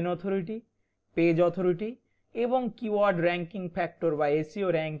ডোমেন অথরিটি, পেজ অথরিটি এবং কিওয়ার্ড র্যাঙ্কিং ফ্যাক্টর বা এসইও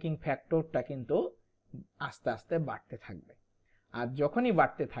র্যাঙ্কিং ফ্যাক্টরটা কিন্তু আস্তে আস্তে বাড়তে থাকবে। আর যখনই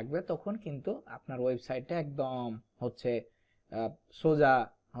বাড়তে থাকবে তখন কিন্তু আপনার ওয়েবসাইটটা একদম হচ্ছে সোজা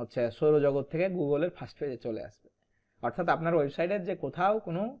হচ্ছে সৌরজগৎ থেকে গুগলের ফার্স্ট পেজে চলে আসবে। অর্থাৎ আপনার ওয়েবসাইটের যে কোথাও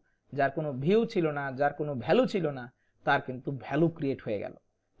যার কোনো ভিউ ছিল না, যার কোনো ভ্যালু ছিল না, তার কিন্তু ভ্যালু ক্রিয়েট হয়ে গেল।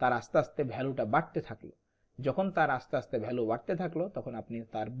 তার আস্তে আস্তে ভ্যালুটা বাড়তে থাকলো। যখন তার আস্তে আস্তে ভ্যালু বাড়তে থাকলো তখন আপনি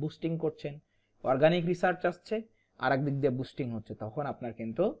তার বুস্টিং করছেন, অর্গানিক রিসার্চ আসছে, আর একদিক দিয়ে বুস্টিং হচ্ছে। তখন আপনার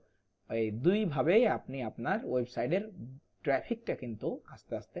কিন্তু এই দুইভাবেই আপনি আপনার ওয়েবসাইটের ট্রাফিকটা কিন্তু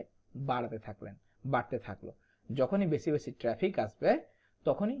আস্তে আস্তে বাড়তে থাকলো। যখনই বেশি বেশি ট্রাফিক আসবে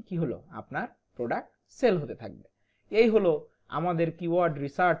তখনই কি হলো? আপনার প্রোডাক্ট সেল হতে থাকবে। এই হলো আমাদের কিওয়ার্ড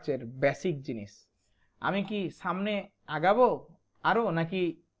রিসার্চের বেসিক জিনিস। আমি কি সামনে আগাবো আরো, নাকি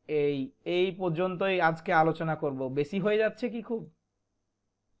এই পর্যন্তই আজকে আলোচনা করব? বেশি হয়ে যাচ্ছে কি খুব?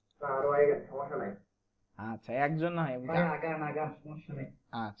 আচ্ছা, একজন না হয়।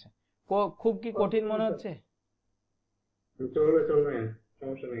 আচ্ছা, খুব কি কঠিন মনে হচ্ছে? চলবে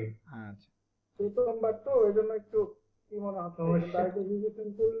সমস্যা নেই। আচ্ছা, প্রথমবার তো ওই জন্য একটু কি মনে হচ্ছে,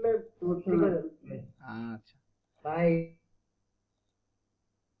 করলে আচ্ছা, তাই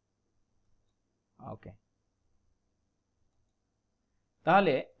ওকে।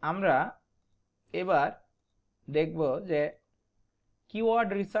 তাহলে আমরা এবার দেখব যে কিওয়ার্ড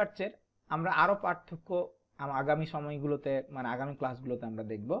রিসার্চের আমরা আরো পার্থক্য আগামী সময়গুলোতে মানে আগামী ক্লাসগুলোতে আমরা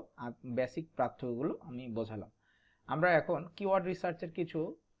দেখব। আর বেসিক পার্থক্যগুলো আমি বোঝালাম। আমরা এখন কিওয়ার্ড রিসার্চের কিছু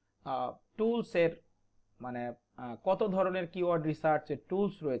টুলস এর মানে কত ধরনের কিওয়ার্ড রিসার্চের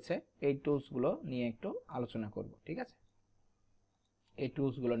টুলস রয়েছে এই টুলসগুলো নিয়ে একটু আলোচনা করব। ঠিক আছে, এই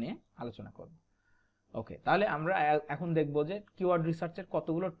টুলসগুলো নিয়ে আলোচনা করব। ওকে, তাহলে আমরা এখন দেখব যে কিওয়ার্ড রিসার্চের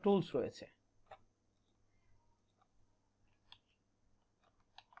কতগুলো টুলস রয়েছে।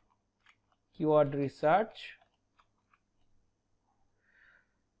 Keyword research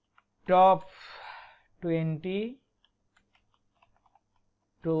top 20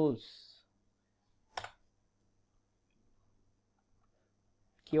 tools.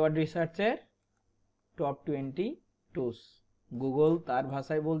 Keyword research এর top 20 tools গুগল তার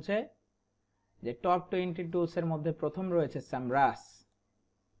ভাষায় বলছে যে টপ 20 টুলস এর মধ্যে প্রথম রয়েছে স্যামরাস।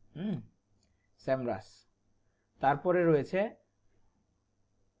 স্যামরাস, তারপরে রয়েছে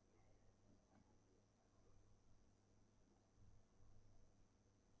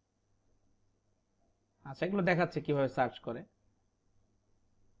আচ্ছা এগুলো দেখাচ্ছে কিভাবে সার্চ করে।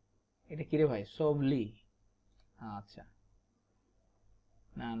 এটা কি রে ভাই, সবলি? আচ্ছা,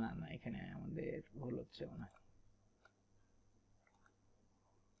 না না না, এখানে আমাদের ভুল হচ্ছে মনে হয়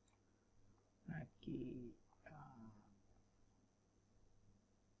নাকি।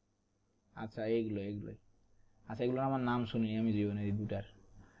 আচ্ছা এইগুলোই। আচ্ছা এগুলোর আমার নাম শুনিনি আমি জীবনে, এই দুটার।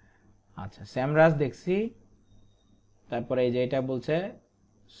 আচ্ছা স্যামরাস দেখছি, তারপরে এই যে এটা বলছে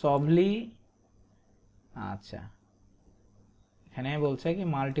সবলি। আচ্ছা এখানে বলছে কি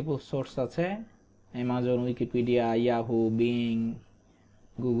মাল্টিপল সোর্স আছে, Amazon, Wikipedia, Yahoo, being,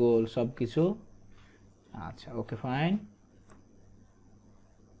 Google সবকিছু। আচ্ছা ওকে ফাইন।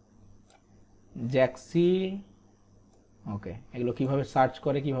 জ্যাক্সি, ওকে, এগুলো কিভাবে সার্চ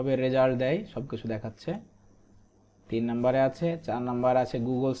করে কিভাবে রেজাল্ট দেয় সবকিছু দেখাচ্ছে। 3 নম্বরে আছে। 4 নম্বরে আছে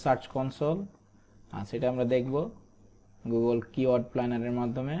গুগল সার্চ কনসোল। আচ্ছা এটা আমরা দেখব গুগল কিওয়ার্ড প্ল্যানারের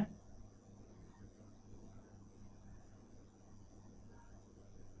মাধ্যমে।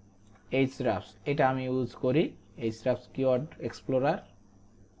 এইচরাফস, এটা আমি ইউজ করি, এইচরাফস কিওয়ার্ড এক্সপ্লোরার।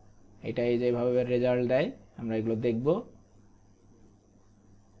 এটা এই যেভাবে রেজাল্ট দেয় আমরা এগুলো দেখব।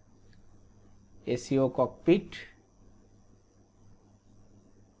 এসইও ককপিট,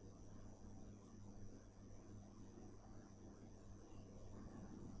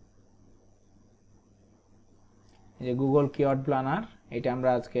 এই যে গুগল কিওয়ার্ড প্ল্যানার, এটা আমরা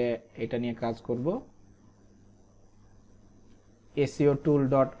আজকে এটা নিয়ে কাজ করব।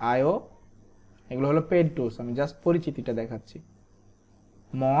 SEO-tool.io, এগুলো হলো পেড টুলস, আমি জাস্ট পরিচিতিটা দেখাচ্ছি।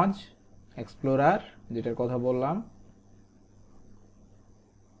 মজ এক্সপ্লোরার, যেটার কথা বললাম।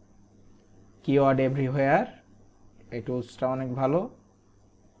 কিওয়ার্ড এভরিওয়্যার, এই টুলসটা অনেক ভালো।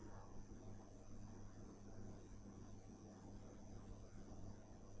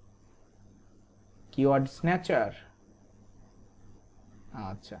 কিওয়ার্ড স্ন্যাচার,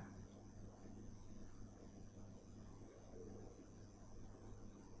 আচ্ছা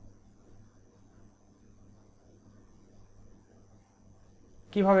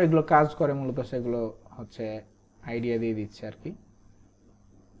কিভাবে এগুলো কাজ করে মূলত সেগুলো হচ্ছে আইডিয়া দিয়ে দিচ্ছে আর কি।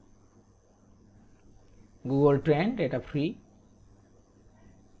 গুগল ট্রেন্ড, এটা ফ্রি।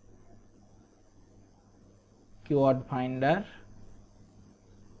 কিওয়ার্ড ফাইন্ডার,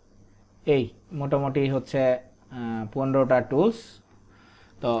 এই মোটামুটি হচ্ছে 15টা টুলস।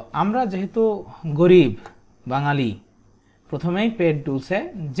 তো আমরা যেহেতু গরিব বাঙালি, প্রথমেই পেড টুলসে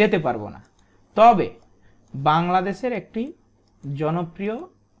যেতে পারবো না। তবে বাংলাদেশের একটি জনপ্রিয়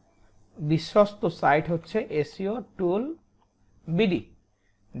বিশ্বস্ত সাইট হচ্ছে এসইও টুল বিডি,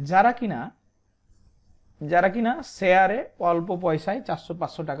 যারা কিনা শেয়ারে অল্প পয়সায়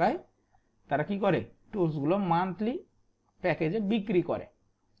 400-500 টাকায় তারা কি করে টুলসগুলো মান্থলি প্যাকেজে বিক্রি করে।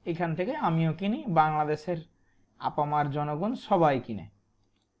 এখান থেকে আমিও কিনি, বাংলাদেশের আপামার জনগণ সবাই কিনে।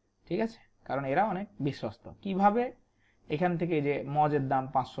 ঠিক আছে, কারণ এরা অনেক বিশ্বস্ত। কিভাবে এখান থেকে যে মজের দাম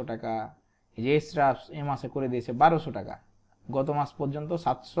 500 টাকা, এই যে এসরাফস এ মাসে করে দিয়েছে 1200 টাকা, গত মাস পর্যন্ত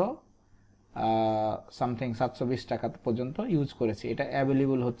 700 সামথিং 720 টাকা পর্যন্ত ইউজ করেছি। এটা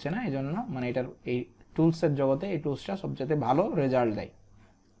অ্যাভেলেবল হচ্ছে না, এই জন্য মানে এটার এই টুলসের জগতে এই টুলসটা সবচেয়ে ভালো রেজাল্ট দেয়,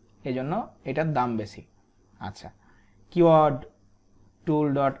 এই জন্য এটার দাম বেশি। আচ্ছা কিওয়ার্ড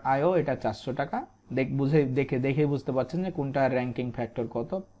tool.io, এটা 400 টাকা। দেখে বুঝতে পারছেন যে কোনটা র্যাঙ্কিং ফ্যাক্টর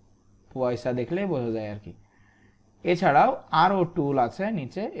কত, পয়সা দেখলেই বোঝা যায় আর কি। এছাড়াও আরও টুল আছে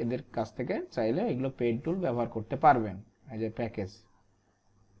নিচে, এদের কাছ থেকে চাইলে এগুলো পেড টুল ব্যবহার করতে পারবেন, এই যে প্যাকেজ।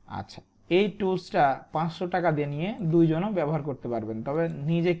 আচ্ছা এই টুলসটা 500 টাকা দিয়ে নিয়ে 2 জনও ব্যবহার করতে পারবেন, তবে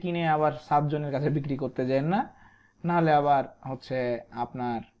নিজে কিনে আবার 7 জনের কাছে বিক্রি করতে যান না, নাহলে আবার হচ্ছে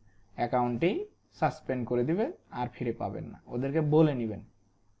আপনার অ্যাকাউন্টটি সাসপেন্ড করে দিবে, আর ফিরে পাবেন না। ওদেরকে বলে নেবেন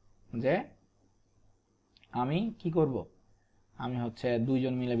যে আমি কি করব, আমি হচ্ছে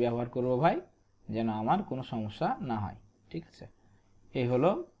দুইজন মিলে ব্যবহার করব ভাই, যেন আমার কোনো সমস্যা না হয়। ঠিক আছে, এই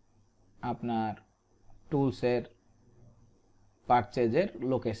হলো আপনার টুলসের পারচেজের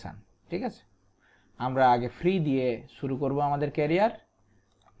লোকেশন। ঠিক আছে, আমরা আগে ফ্রি দিয়ে শুরু করব আমাদের ক্যারিয়ার।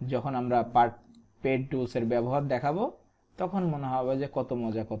 যখন আমরা পেড টুলসের ব্যবহার দেখাবো তখন মনে হবে যে কত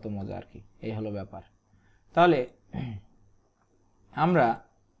মজা আর কি। এই হলো ব্যাপার। তাহলে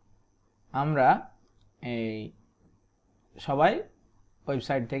আমরা এই সবাই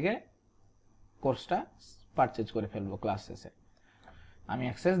ওয়েবসাইট থেকে কোর্সটা পারচেজ করে ফেলবো ক্লাস শেষে, আমি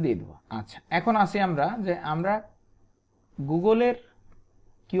অ্যাক্সেস দিয়ে দেবো। আচ্ছা, এখন আসি আমরা গুগলের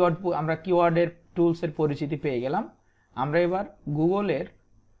কিওয়ার্ডের টুলসের পরিচিতি পেয়ে গেলাম। আমরা এবার গুগলের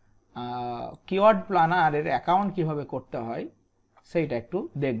কিওয়ার্ড প্ল্যানারের অ্যাকাউন্ট কিভাবে করতে হয় সেইটা একটু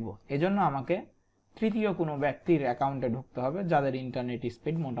দেখব। এজন্য আমাকে তৃতীয় কোনো ব্যক্তির অ্যাকাউন্টে ঢুকতে হবে, যাদের ইন্টারনেট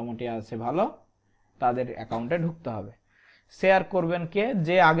স্পিড মোটামুটি আছে ভালো, তাদের অ্যাকাউন্টে ঢুকতে হবে। শেয়ার করবেন কে,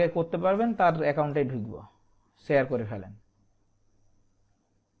 যে আগে করতে পারবেন তার অ্যাকাউন্টে ঢুকবো। শেয়ার করে ফেলেন।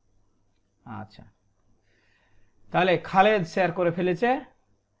 আচ্ছা, তাহলে খালেদ শেয়ার করে ফেলেছে,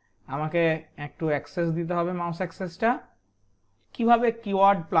 আমাকে একটু অ্যাক্সেস দিতে হবে, মাউস অ্যাক্সেসটা। কিভাবে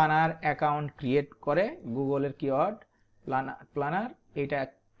কিওয়ার্ড প্ল্যানার অ্যাকাউন্ট ক্রিয়েট করে, গুগলের কিওয়ার্ড প্ল্যানার এটা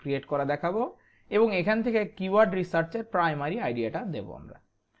ক্রিয়েট করা দেখাবো, এবং এখান থেকে কিওয়ার্ড রিসার্চের প্রাইমারি আইডিয়াটা দেব আমরা।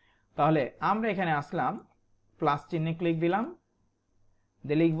 তাহলে আমরা এখানে আসলাম, প্লাস চিহ্নে ক্লিক দিলাম,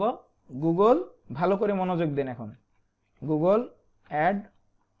 দিয়ে লিখব গুগল, ভালো করে মনোযোগ দেন এখন, গুগল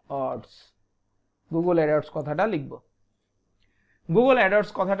অ্যাডওয়ার্ডস, গুগল অ্যাডওয়ার্ডস কথাটা লিখব। গুগল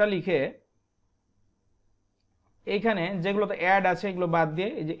অ্যাডওয়ার্ডস কথাটা লিখে এইখানে যেগুলোতে অ্যাড আছে এগুলো বাদ দিয়ে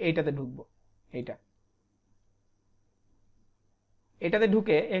এই যে এইটাতে ঢুকবো, এটাতে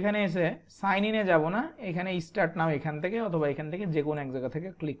ঢুকে এখানে এসে সাইন ইনে যাব না, এখানে স্টার্ট নাও এখান থেকে অথবা এখান থেকে যে কোনো এক জায়গা থেকে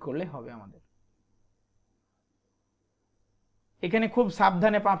ক্লিক করলে হবে আমাদের। এখানে খুব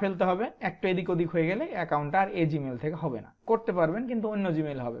সাবধানে পা ফেলতে হবে, একটু এদিক ওদিক হয়ে গেলে অ্যাকাউন্টটা আর এই জিমেল থেকে হবে না। করতে পারবেন কিন্তু অন্য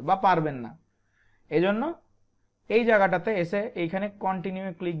জিমেল হবে, বা পারবেন না। এজন্য এই জায়গাটাতে এসে এইখানে কন্টিনিউ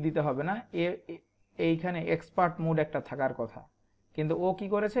ক্লিক দিতে হবে না, এইখানে এক্সপার্ট মোড একটা থাকার কথা, কিন্তু ও কি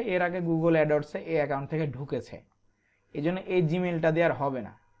করেছে, এর আগে গুগল অ্যাডওয়ার্ডসে এই অ্যাকাউন্ট থেকে ঢুকেছে, এই জন্য এই জিমেলটা দেওয়ার হবে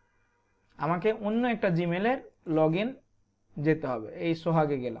না। আমাকে অন্য একটা জিমেলের লগ ইন যেতে হবে। এই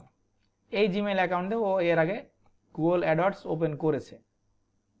সোহাগে গেলাম, এই জিমেল অ্যাকাউন্টে ও এর আগে গুগল অ্যাডওয়ার্ডস ওপেন করেছে।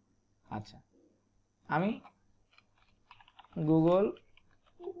 আচ্ছা, আমি গুগল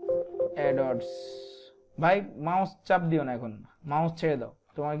অ্যাডওয়ার্ডস, ভাই মাউস চাপ দিও না, এখন মাউস ছেড়ে দাও,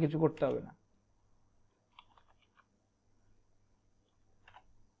 তোমাকে কিছু করতে হবে না।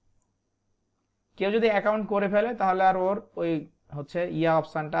 কেউ যদি অ্যাকাউন্ট করে ফেলে তাহলে আর ওর ওই হচ্ছে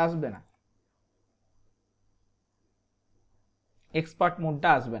অপশনটা আসবে না, এক্সপার্ট মোডটা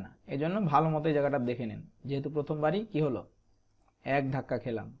আসবে না। এজন্য ভালো মতো এই জায়গাটা দেখে নিন। যেহেতু প্রথমবারই কি হলো, এক ধাক্কা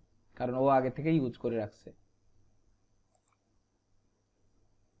খেলাম, কারণ ও আগে থেকে ইউজ করে রাখছে।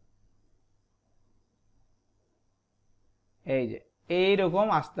 এই যে এইরকম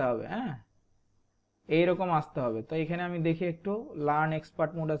আসতে হবে, হ্যাঁ এইরকম আসতে হবে। তো এখানে আমি দেখি একটু লার্ন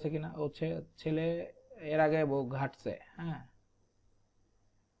এক্সপার্ট মোড আছে কিনা। ও ছেলে এর আগে বউ ঘাটছে, হ্যাঁ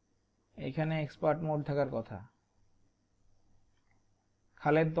এখানে এক্সপার্ট মোড থাকার কথা।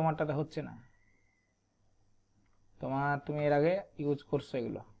 খালেদ তোমারটাতে হচ্ছে না, তুমি এর আগে ইউজ করছো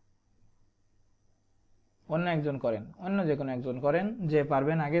এগুলো। অন্য একজন করেন, অন্য যে কোনো একজন করেন, যে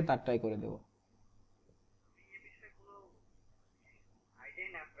পারবেন আগে তারটাই করে দেব।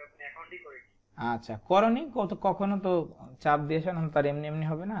 আচ্ছা, করনি কখনো তো চাপ দিয়েছো না, তার এমনি এমনি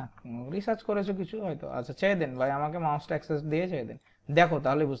হবে না, রিসার্চ করেছো কিছু হয়তো। আচ্ছা ছেড়ে দেন ভাই, আমাকে মাউসটা অ্যাক্সেস দিয়ে ছেড়ে দেন, দেখো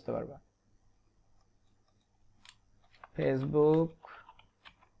তাহলে বুঝতে পারবা। ফেসবুক,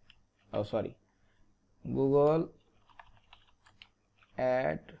 ও সরি, গুগল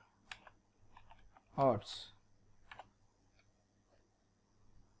অ্যাডওয়ার্ডস,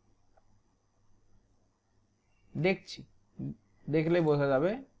 দেখছি, দেখলে বোঝা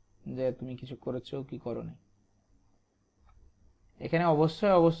যাবে যে তুমি কিছু করেছো কি করোনি। এখানে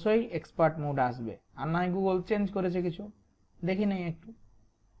অবশ্যই এক্সপার্ট মোড আসবে, আর না গুগল চেঞ্জ করেছে কিছু, দেখি নাই একটু।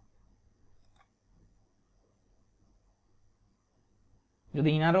 যদি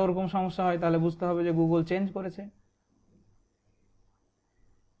ইনারও ওরকম সমস্যা হয় তাহলে বুঝতে হবে যে গুগল চেঞ্জ করেছে,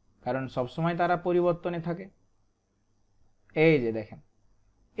 কারণ সবসময় তারা পরিবর্তনে থাকে। এই যে দেখেন,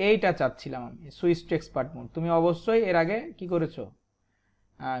 এইটা চাচ্ছিলাম আমি, সুইচ টু এক্সপার্ট মোড। তুমি অবশ্যই এর আগে কি করেছো,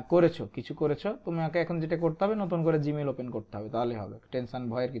 কিছু করেছো, তোমাকে এখন যেটা করতে হবে নতুন করে জিমেল ওপেন করতে হবে, তাহলে হবে, টেনশন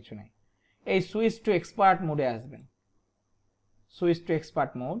ভয়ের কিছু নেই। এই সুইচ টু এক্সপার্ট মোডে আসবেন, সুইচ টু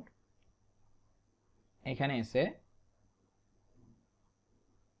এক্সপার্ট মোড, এখানে এসে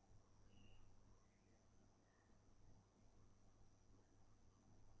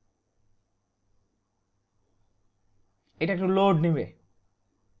এটা একটু লোড নেবে,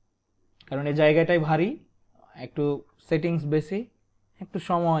 কারণ এই জায়গাটাই ভারী, একটু সেটিংস বেশি, একটু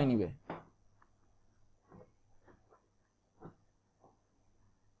সময় নেবে।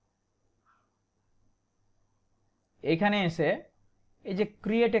 এখানে এসে এই যে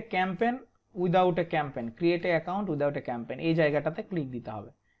create a campaign without a campaign, create a account without a campaign, এই জায়গাটাতে ক্লিক দিতে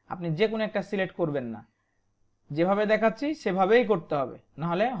হবে। আপনি যে কোনো একটা সিলেক্ট করবেন না, যেভাবে দেখাচ্ছি সেভাবেই করতে হবে,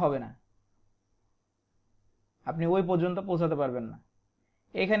 নাহলে হবে না, আপনি ওই পর্যন্ত পৌঁছাতে পারবেন না।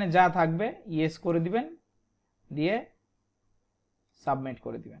 এখানে যা থাকবে ইয়েস করে দিবেন, দিয়ে সাবমিট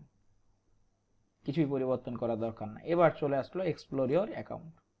করে দিবেন, কিছুই পরিবর্তন করার দরকার না। এবার চলে আসলো explore your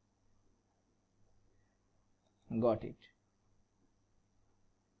account, got it.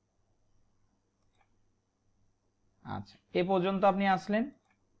 আচ্ছা, এ পর্যন্ত আপনি আসলেন,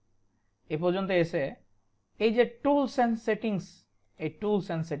 এ পর্যন্ত এসে এই যে টুলস অ্যান্ড সেটিংস, এই টুলস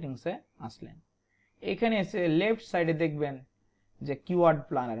অ্যান্ড সেটিংসে আসলেন। এখানে এসে লেফট সাইডে দেখবেন যে কিওয়ার্ড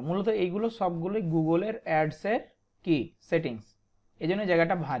প্ল্যানার, মূলত এইগুলো সবগুলোই গুগলের অ্যাডসের কি সেটিংস, এই জন্য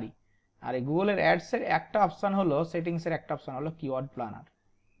জায়গাটা ভারী। আর এই গুগলের অ্যাডসের একটা অপশন হলো, সেটিংসের একটা অপশন হলো কিওয়ার্ড প্ল্যানার,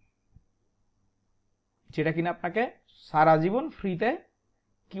 যেটা কিনা আপনাকে সারা জীবন ফ্রিতে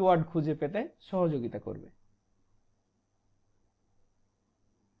কিওয়ার্ড খুঁজে পেতে সহযোগিতা করবে।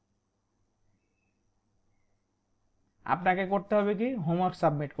 আপনাকে করতে হবে কি, হোমওয়ার্ক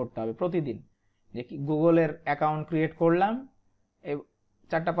সাবমিট করতে হবে প্রতিদিন, যে কি গুগলের অ্যাকাউন্ট ক্রিয়েট করলাম,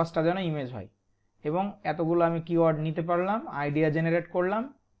 4-5টা যেন ইমেজ হয়, এবং এতগুলো আমি কিওয়ার্ড নিতে পারলাম, আইডিয়া জেনারেট করলাম,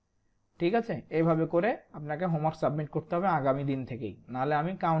 ঠিক আছে। এইভাবে করে আপনাকে হোমওয়ার্ক সাবমিট করতে হবে আগামী দিন থেকেই, নাহলে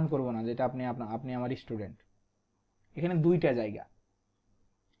আমি কাউন্ট করব না, যেটা আপনি আমার স্টুডেন্ট। এখানে দুইটা জায়গা,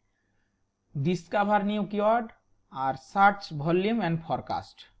 discover new keyword R search volume and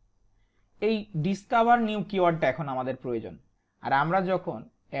forecast. এই ডিসকভার নিউ কিওয়ার্ডটা এখন আমাদের প্রয়োজন। আর আমরা যখন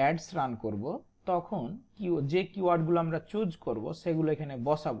অ্যাডস রান করব তখন যে কিওয়ার্ডগুলো আমরা চুজ করব সেগুলো এখানে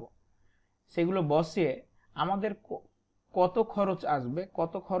বসাবো, সেগুলো বসিয়ে আমাদের কত খরচ আসবে,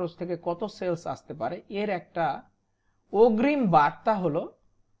 কত খরচ থেকে কত সেলস আসতে পারে, এর একটা অগ্রিম বার্তা হলো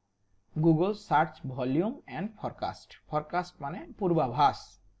Google search volume and forecast. Forecast মানে পূর্বাভাস।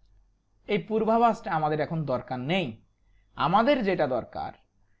 এই পূর্বাভাসটা আমাদের এখন দরকার নেই, আমাদের যেটা দরকার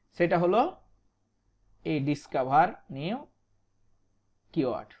সেটা হলো এই ডিসকভার নিউ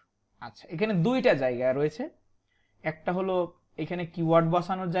কিওয়ার্ড। আচ্ছা, এখানে দুইটা জায়গা রয়েছে, একটা হলো এখানে কিওয়ার্ড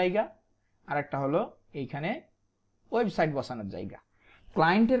বসানোর জায়গা, আর একটা হলো এইখানে ওয়েবসাইট বসানোর জায়গা।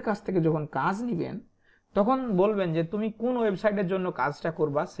 ক্লায়েন্টের কাছ থেকে যখন কাজ নেবেন তখন বলবেন যে তুমি কোন ওয়েবসাইটের জন্য কাজটা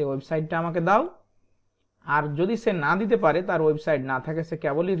করবা, সেই ওয়েবসাইটটা আমাকে দাও। আর যদি সে না দিতে পারে, তার ওয়েবসাইট না থাকে, সে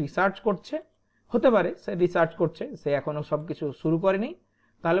কেবলই রিসার্চ করছে, হতে পারে সে রিসার্চ করছে, সে এখনো সবকিছু শুরু করেনি,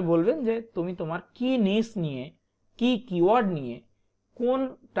 তাহলে বলবেন যে তুমি তোমার কি নিশ নিয়ে, কি কিওয়ার্ড নিয়ে, কোন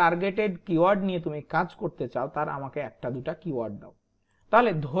টার্গেটেড কিওয়ার্ড নিয়ে তুমি কাজ করতে চাও, তার আমাকে 1-2টা কিওয়ার্ড দাও।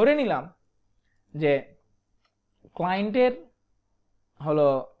 তাহলে ধরে নিলাম যে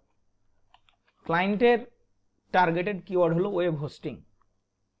ক্লায়েন্টের টার্গেটেড কিওয়ার্ড হলো ওয়েব হোস্টিং,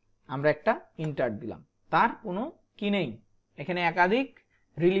 আমরা একটা ইন্টার দিলাম, তার কোনো কি নেই, এখানে একাধিক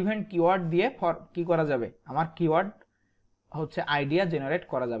রিলিভেন্ট কিওয়ার্ড দিয়ে কি করা যাবে, আমার কিওয়ার্ড হচ্ছে আইডিয়া জেনারেট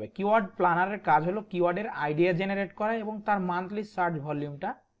করা যাবে। কিওয়ার্ড প্ল্যানারের কাজ হলো কিওয়ার্ডের আইডিয়া জেনারেট করা এবং তার মান্থলি সার্চ ভলিউমটা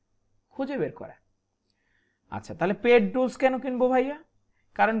খুঁজে বের করা। আচ্ছা, তাহলে পেড টুলস কেন কিনবো ভাইয়া?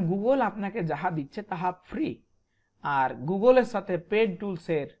 কারণ গুগল আপনাকে যাহা দিচ্ছে তাহা ফ্রি, আর গুগলের সাথে পেড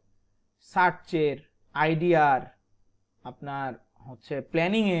টুলসের সার্চের, আইডিয়ার, আপনার হচ্ছে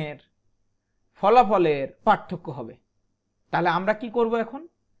প্ল্যানিং এর, ফলাফলের পার্থক্য হবে। তাহলে আমরা কি করব এখন?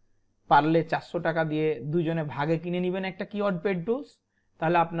 পারলে 400 টাকা দিয়ে দুজনে ভাগে কিনে নেবেন একটা কিওয়ার্ড পেড টুলস,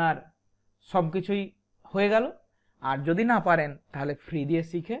 তাহলে আপনার সবকিছুই হয়ে গেল। আর যদি না পারেন তাহলে ফ্রি দিয়ে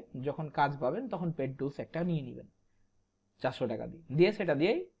শিখে যখন কাজ পাবেন তখন পেড টুলস একটা নিয়ে নেবেন 400 টাকা দিয়ে সেটা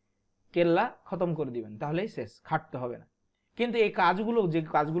দিয়েই কেল্লা খতম করে দিবেন, তাহলেই শেষ, খাটতে হবে না। কিন্তু এই কাজগুলো, যে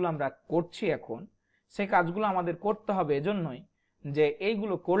কাজগুলো আমরা করছি এখন, সেই কাজগুলো আমাদের করতে হবে এজন্যই যে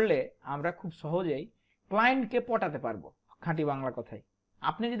এইগুলো করলে আমরা খুব সহজেই ক্লায়েন্টকে পটাতে পারবো। খাঁটি বাংলা কথাই,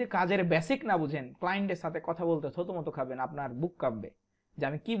 আপনি যদি কাজের বেসিক না বুঝেন, ক্লায়েন্টের সাথে কথা বলতে থতমতো খাবেন, আপনার বুক কাঁপবে যে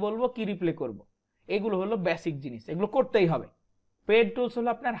আমি কি বলবো, কি রিপ্লাই করব। এগুলো হলো বেসিক জিনিস, এগুলো করতেই হবে। পেড টুলস হলো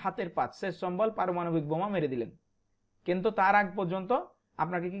আপনার হাতের পাঁচ, শেষ সম্বল, পারমাণবিক বোমা মেরে দিলেন, কিন্তু তার আগ পর্যন্ত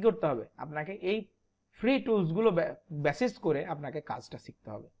আপনাকে কি করতে হবে? আপনাকে এই ফ্রি টুলসগুলো বেসিস করে আপনাকে কাজটা শিখতে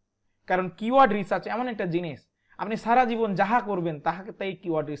হবে। কারণ কিওয়ার্ড রিসার্চ এমন একটা জিনিস, আপনি সারা জীবন যাহা করবেন তাহাকে তাই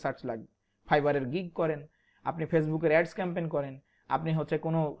কিওয়ার্ড রিসার্চ লাগবে। ফাইবারের গিগ করেন, আপনি ফেসবুকের অ্যাডস ক্যাম্পেইন করেন, আপনি হচ্ছে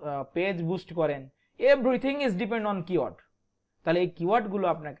কোনো পেজ বুস্ট করেন, everything is depend on keyword. তাহলে এই কিওয়ার্ডগুলো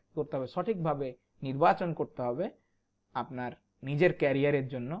আপনাকে করতে হবে, সঠিকভাবে নির্বাচন করতে হবে আপনার নিজের ক্যারিয়ারের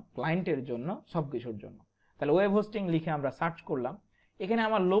জন্য, ক্লায়েন্টের জন্য, সব কিছুর জন্য। তাহলে ওয়েব হোস্টিং লিখে আমরা সার্চ করলাম, এখানে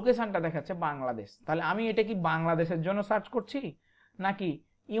আমার লোকেশনটা দেখাচ্ছে বাংলাদেশ। তাহলে আমি এটা কি বাংলাদেশের জন্য সার্চ করছি নাকি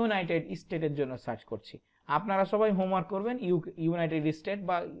ইউনাইটেড স্টেটের জন্য সার্চ করছি? আপনারা সবাই হোমওয়ার্ক করবেন, ইউনাইটেড স্টেট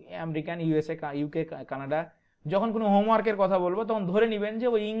বা আমেরিকান, ইউএসএ, ইউকে, কানাডা, যখন কোনো হোমওয়ার্কের কথা বলবো তখন ধরে নেবেন যে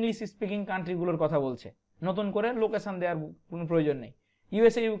ওই ইংলিশ স্পিকিং কান্ট্রিগুলোর কথা বলছে, নতুন করে লোকেশন দেওয়ার কোনো প্রয়োজন নেই।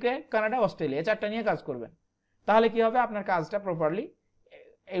 ইউএসএ, ইউকে, কানাডা, অস্ট্রেলিয়া, 4টা নিয়ে কাজ করবেন। তাহলে কি হবে, আপনার কাজটা প্রপারলি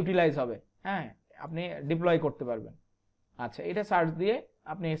ইউটিলাইজ হবে, হ্যাঁ, আপনি ডিপ্লয় করতে পারবেন। আচ্ছা, এটা সার্চ দিয়ে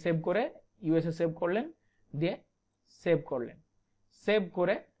আপনি সেভ করে ইউএসএ সেভ করলেন, দিয়ে সেভ করলেন, সেভ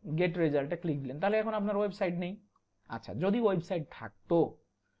করে গেট রেজাল্টে ক্লিক দিলেন। তাহলে এখন আপনার ওয়েবসাইট নেই। আচ্ছা, যদি ওয়েবসাইট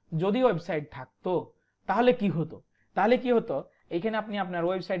থাকতো তাহলে কি হতো? এইখানে আপনি আপনার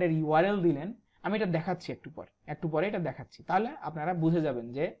ওয়েবসাইটের ইউআরএল দিলেন। আমি এটা দেখাচ্ছি একটু পরে এটা দেখাচ্ছি, তাহলে আপনারা বুঝে যাবেন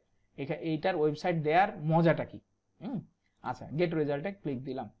যে এইটার ওয়েবসাইট দেওয়ার মজাটা কি। আচ্ছা, গেট রেজাল্টে ক্লিক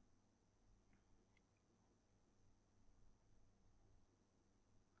দিলাম।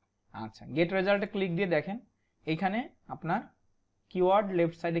 আচ্ছা, গেট রেজাল্টে ক্লিক দিয়ে দেখেন এইখানে আপনার কিওয়ার্ড,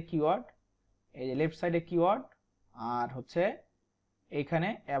 লেফট সাইডে কিওয়ার্ড, এই যে লেফট সাইডে কিওয়ার্ড, আর হচ্ছে এইখানে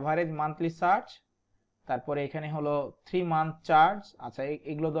অ্যাভারেজ মান্থলি সার্চ, তারপরে এখানে হলো 3 মান্থ চার্জ। আচ্ছা,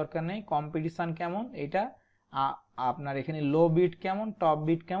 এগুলো দরকার নেই। কম্পিটিশন কেমন, এটা আপনার এখানে লো বিট কেমন, টপ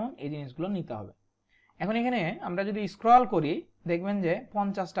বিট কেমন, এই জিনিসগুলো নিতে হবে। এখন এখানে আমরা যদি স্ক্রল করি দেখবেন যে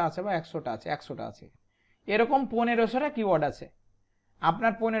 50টা আছে বা 100টা আছে, এরকম 1500টা কিওয়ার্ড আছে।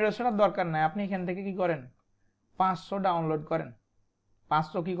 আপনার 1500টার দরকার নাই, আপনি এখান থেকে কি করেন, 500 ডাউনলোড করেন।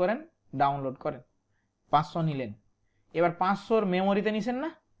 500 কি করেন, ডাউনলোড করেন। 500 নিলেন, এবার 500-র মেমোরিতে নিছেন না,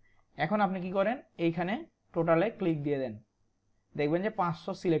 এখন আপনি কি করেন, এইখানে টোটালে ক্লিক দিয়ে দেন, দেখবেন যে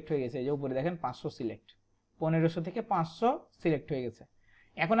 500 সিলেক্ট হয়ে গেছে। এই যে উপরে দেখেন 500 সিলেক্ট, 1500 থেকে 500 সিলেক্ট হয়ে গেছে।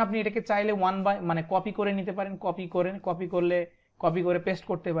 এখন আপনি এটাকে চাইলে কপি করে নিতে পারেন, কপি করে পেস্ট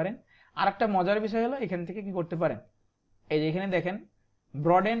করতে পারেন। আর একটা মজার বিষয় হলো এখান থেকে কি করতে পারেন, এই যে এখানে দেখেন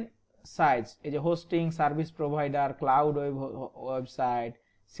ব্রডেন সাইজ, এই যে hosting, service provider, cloud website,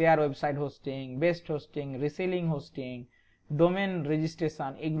 share website hosting, best hosting, reselling hosting, domain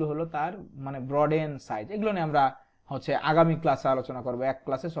registration, এগুলো হলো তার ব্রডেন সাইজ। এগুলো নিয়ে আমরা আগামী ক্লাসে আলোচনা করবো, এক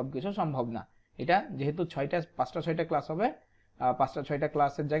ক্লাসে সবকিছু সম্ভব না। এটা যেহেতু 5টা-6টা ক্লাস হবে, 5টা-6টা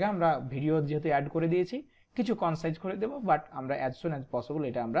ক্লাসের জায়গায় আমরা ভিডিও যেহেতু অ্যাড করে দিয়েছি, কিছু কনসাইজ করে দেবো, বাট আমরা অ্যাজ সুন অ্যাজ পসিবল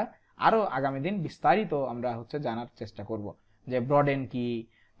এটা আমরা আরো আগামী দিন বিস্তারিত আমরা জানার চেষ্টা করব যে ব্রডেন কি,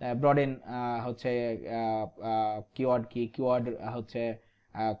 ব্রডেন কিওয়ার্ড কি, কিওয়ার্ড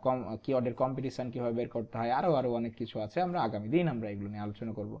কিওয়ার্ডের কম্পিটিশন কিভাবে বের করতে হয়, আরো অনেক কিছু আছে। আমরা আগামী দিন আমরা এগুলো নিয়ে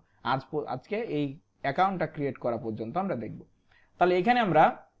আলোচনা করব। আজকে এই অ্যাকাউন্টটা ক্রিয়েট করা পর্যন্ত আমরা দেখব। তাহলে এখানে আমরা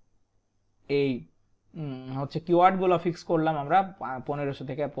এই কিওয়ার্ড গুলো ফিক্স করলাম আমরা 1500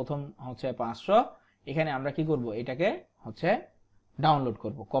 থেকে প্রথম 500। এখানে আমরা কি করব, এটাকে ডাউনলোড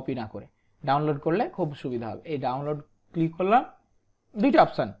করব, কপি না করে। ডাউনলোড করলে খুব সুবিধা হবে। এই ডাউনলোড ক্লিক করলাম, দুইটা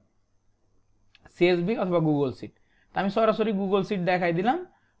অপশন, সিএসভি অথবা গুগল শিট। আমি সরাসরি গুগল শিট দেখাই দিলাম।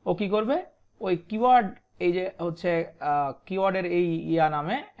 ও কি করবে, ওই কিওয়ার্ড, এই যে কিওয়ার্ডের এই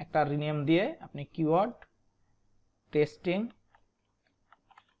নামে একটা রিনেম দিয়ে আপনি কিওয়ার্ড টেস্টিং,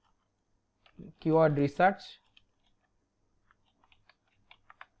 কিওয়ার্ড রিসার্চ,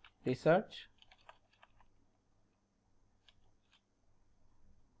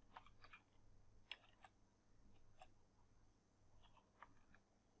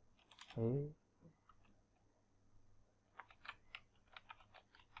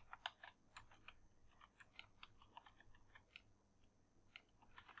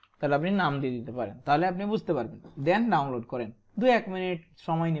 তাহলে আপনি নাম দিয়ে দিতে পারেন, তাহলে আপনি বুঝতে পারবেন। দেন ডাউনলোড করেন, 2-1 মিনিট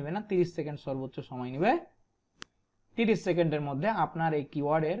সময় নেবে না, 30 সেকেন্ড সর্বোচ্চ সময় নেবে। 30 সেকেন্ডের মধ্যে আপনার এই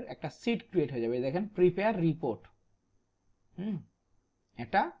কিওয়ার্ডের একটা সিট ক্রিয়েট হয়ে যাবে। দেখেন প্রিপেয়ার রিপোর্ট,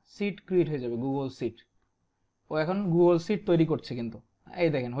 একটা সিট ক্রিয়েট হয়ে যাবে, গুগল সিট। ও এখন গুগল সিট তৈরি করছে, কিন্তু এই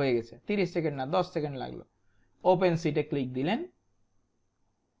দেখেন হয়ে গেছে। 30 সেকেন্ড না, 10 সেকেন্ড লাগলো। ওপেন সিটে ক্লিক দিলেন,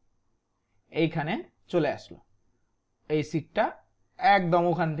 এইখানে চলে আসলো। এই সিটটা একদম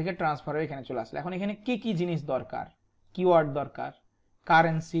ওখান থেকে ট্রান্সফার হয়ে এখানে চলে আসলো। এখন এখানে কি কি জিনিস দরকার, কিওয়ার্ড দরকার,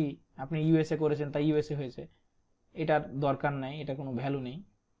 কারেন্সি, আপনি ইউএসএ করেছেন তাই ইউএসএ হয়েছে, এটার দরকার নাই, এটা কোনো ভ্যালু নেই।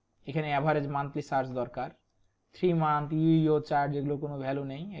 এখানে অ্যাভারেজ মান্থলি সার্চ দরকার, 3 মান্থ ইউইও চার্জ, এগুলো কোনো ভ্যালু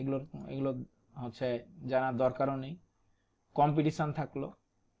নেই, এগুলো জানার দরকারও নেই। কম্পিটিশন থাকলো,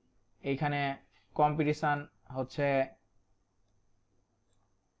 এইখানে কম্পিটিশন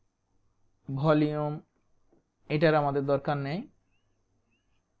ভলিউম, এটার আমাদের দরকার নেই।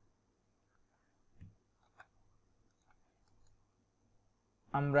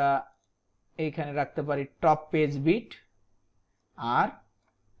 আমরা এইখানে রাখতে পারি টপ পেজ বিট আর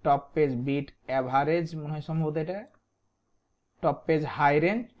টপ পেজ বিট অ্যাভারেজ, মনে হয় সম্ভবত এটা top page high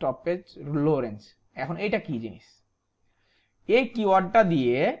range, top page লো রেঞ্জ। এখন এটা কি জিনিস? এই কিওয়ার্ডটা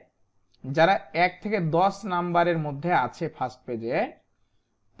দিয়ে যারা 1 থেকে 10 নাম্বারের মধ্যে আছে ফার্স্ট পেজে,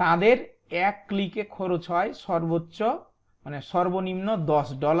 তাদের এক ক্লিকে খরচ হয় সর্বোচ্চ মানে সর্বনিম্ন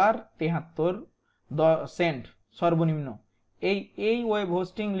 $10.73 সর্বনিম্ন। এই ওয়েব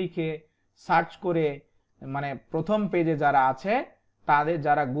হোস্টিং লিখে সার্চ করে মানে প্রথম পেজে যারা আছে, তাদের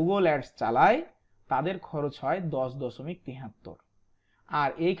যারা গুগল অ্যাডস চালায়, তাদের খরচ হয় 10.73। আর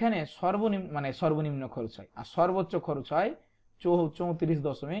এইখানে সর্বনিম্ন খরচ হয়, আর সর্বোচ্চ খরচ হয়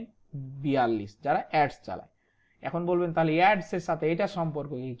 34.42 যারা অ্যাডস চালায়। এখন বলবেন তাহলে অ্যাডস এর সাথে এটা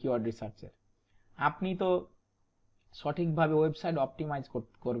সম্পর্ক কি কিওয়ার্ড রিসার্চের? আপনি তো সঠিকভাবে ওয়েবসাইট অপটিমাইজ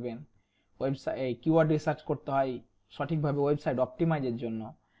করবেন। ওয়েবসাইট এই কিওয়ার্ড রিসার্চ করতে হয় সঠিকভাবে ওয়েবসাইট অপটিমাইজের জন্য,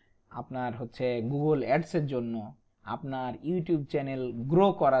 আপনার হচ্ছে গুগল অ্যাডস এর জন্য, আপনার ইউটিউব চ্যানেল গ্রো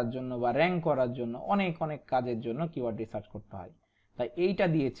করার জন্য বা র্যাঙ্ক করার জন্য, অনেক অনেক কাজের জন্য কিওয়ার্ড রিসার্চ করতে হয়। তাই এইটা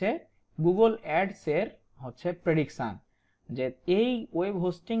দিয়েছে গুগল অ্যাডস এর হচ্ছে প্রেডিকশন, যে এই ওয়েব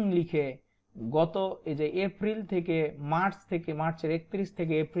হোস্টিং লিখে গত এই যে এপ্রিল থেকে মার্চের 31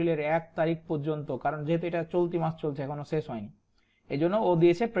 থেকে এপ্রিলের 1 তারিখ পর্যন্ত, কারণ যেহেতু এটা চলতি মাস চলছে, এখনো শেষ হয়নি, এই জন্য ও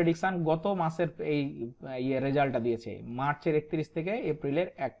দিয়েছে প্রেডিকশন গত মাসের এই রেজাল্টটা দিয়েছে মার্চের 31 থেকে এপ্রিলের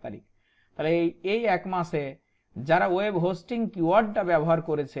 1 তারিখ। তাহলে এই এক মাসে যারা ওয়েব হোস্টিং কিওয়ার্ডটা ব্যবহার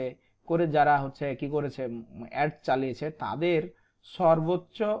করেছে, যারা হচ্ছে কি করেছে অ্যাড চালিয়েছে, তাদের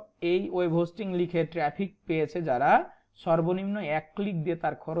সর্বোচ্চ এই ওয়েব হোস্টিং লিখে ট্রাফিক পেয়েছে যারা, সর্বনিম্ন 1 ক্লিক দিয়ে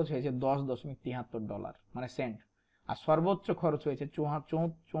তার খরচ হয়েছে $10.73 মানে সেন্ট, আর সর্বোচ্চ খরচ হয়েছে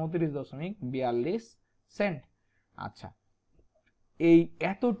 34.42 সেন্ট। আচ্ছা, এই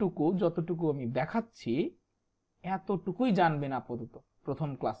এতটুকু যতটুকু আমি দেখাচ্ছি, এতটুকুই জানবেন আপাতত প্রথম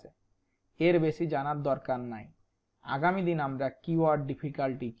ক্লাসে, এর বেশি জানার দরকার নাই। আগামী দিন আমরা কিওয়ার্ড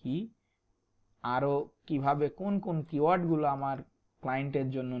ডিফিকাল্টি কি, আরো কিভাবে কোন কোন কিওয়ার্ডগুলো আমার ক্লায়েন্টের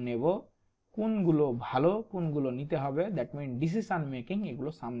জন্য নেব, কোনগুলো ভালো কোনগুলো নিতে হবে, দ্যাট মিন ডিসিশন মেকিং, এগুলো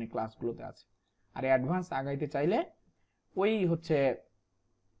সামনে ক্লাসগুলোতে আছে। আর অ্যাডভান্স আগাইতে চাইলে ওই হচ্ছে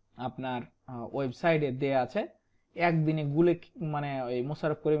আপনার ওয়েবসাইটে দেয়া আছে, একদিনে গুলে মানে ওই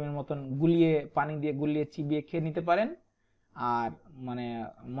মোশাররফ করিমের মতন গুলিয়ে পানি দিয়ে গুলিয়ে চিবিয়ে খেয়ে নিতে পারেন। আর মানে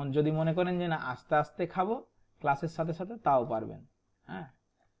যদি মনে করেন যে না আস্তে আস্তে খাবো ক্লাসের সাথে সাথে, তাও পারবেন। হ্যাঁ,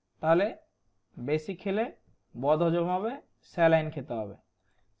 তাহলে বেশি খেলে বদহজম হবে, স্যালাইন খেতে হবে।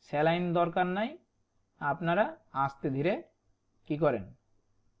 স্যালাইন দরকার নাই, আপনারা আস্তে ধীরে কি করেন,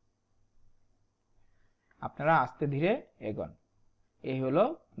 আপনারা আস্তে ধীরে এগোন। এই হলো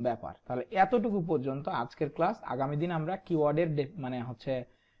ব্যাপার। তাহলে এতটুকু পর্যন্ত আজকের ক্লাস। আগামী দিন আমরা কিওয়ার্ডের মানে হচ্ছে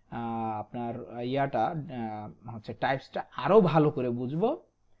আপনার ইয়াটা হচ্ছে টাইপসটা আরো ভালো করে বুঝবো,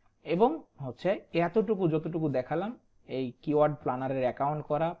 এবং হচ্ছে এতটুকু যতটুকু দেখালাম, এই কিওয়ার্ড প্ল্যানারের অ্যাকাউন্ট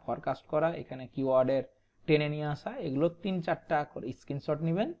করা, ফরকাস্ট করা, এখানে কিওয়ার্ডের টেনে নিয়ে আসা, এগুলো 3-4টা করে স্ক্রিনশট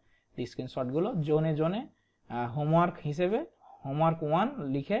নেবেন। স্ক্রিনশটগুলো জোনে জোনে হোমওয়ার্ক হিসেবে হোমওয়ার্ক 1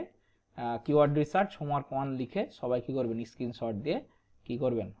 লিখে, কিওয়ার্ড রিসার্চ হোমওয়ার্ক 1 লিখে সবাই কি করবেন, স্ক্রিনশট দিয়ে কি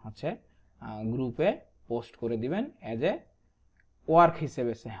করবেন হচ্ছে গ্রুপে পোস্ট করে দিবেন এজ এ ওয়ার্ক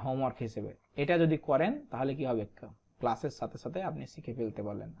হিসেবে, হোমওয়ার্ক হিসেবে। এটা যদি করেন তাহলে কি হবে, ক্লাসের সাথে সাথে আপনি শিখে ফেলতে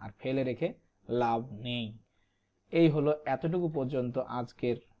পারলেন, আর ফেলে রেখে লাভ নেই। এই হলো এতটুকু পর্যন্ত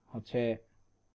আজকের হচ্ছে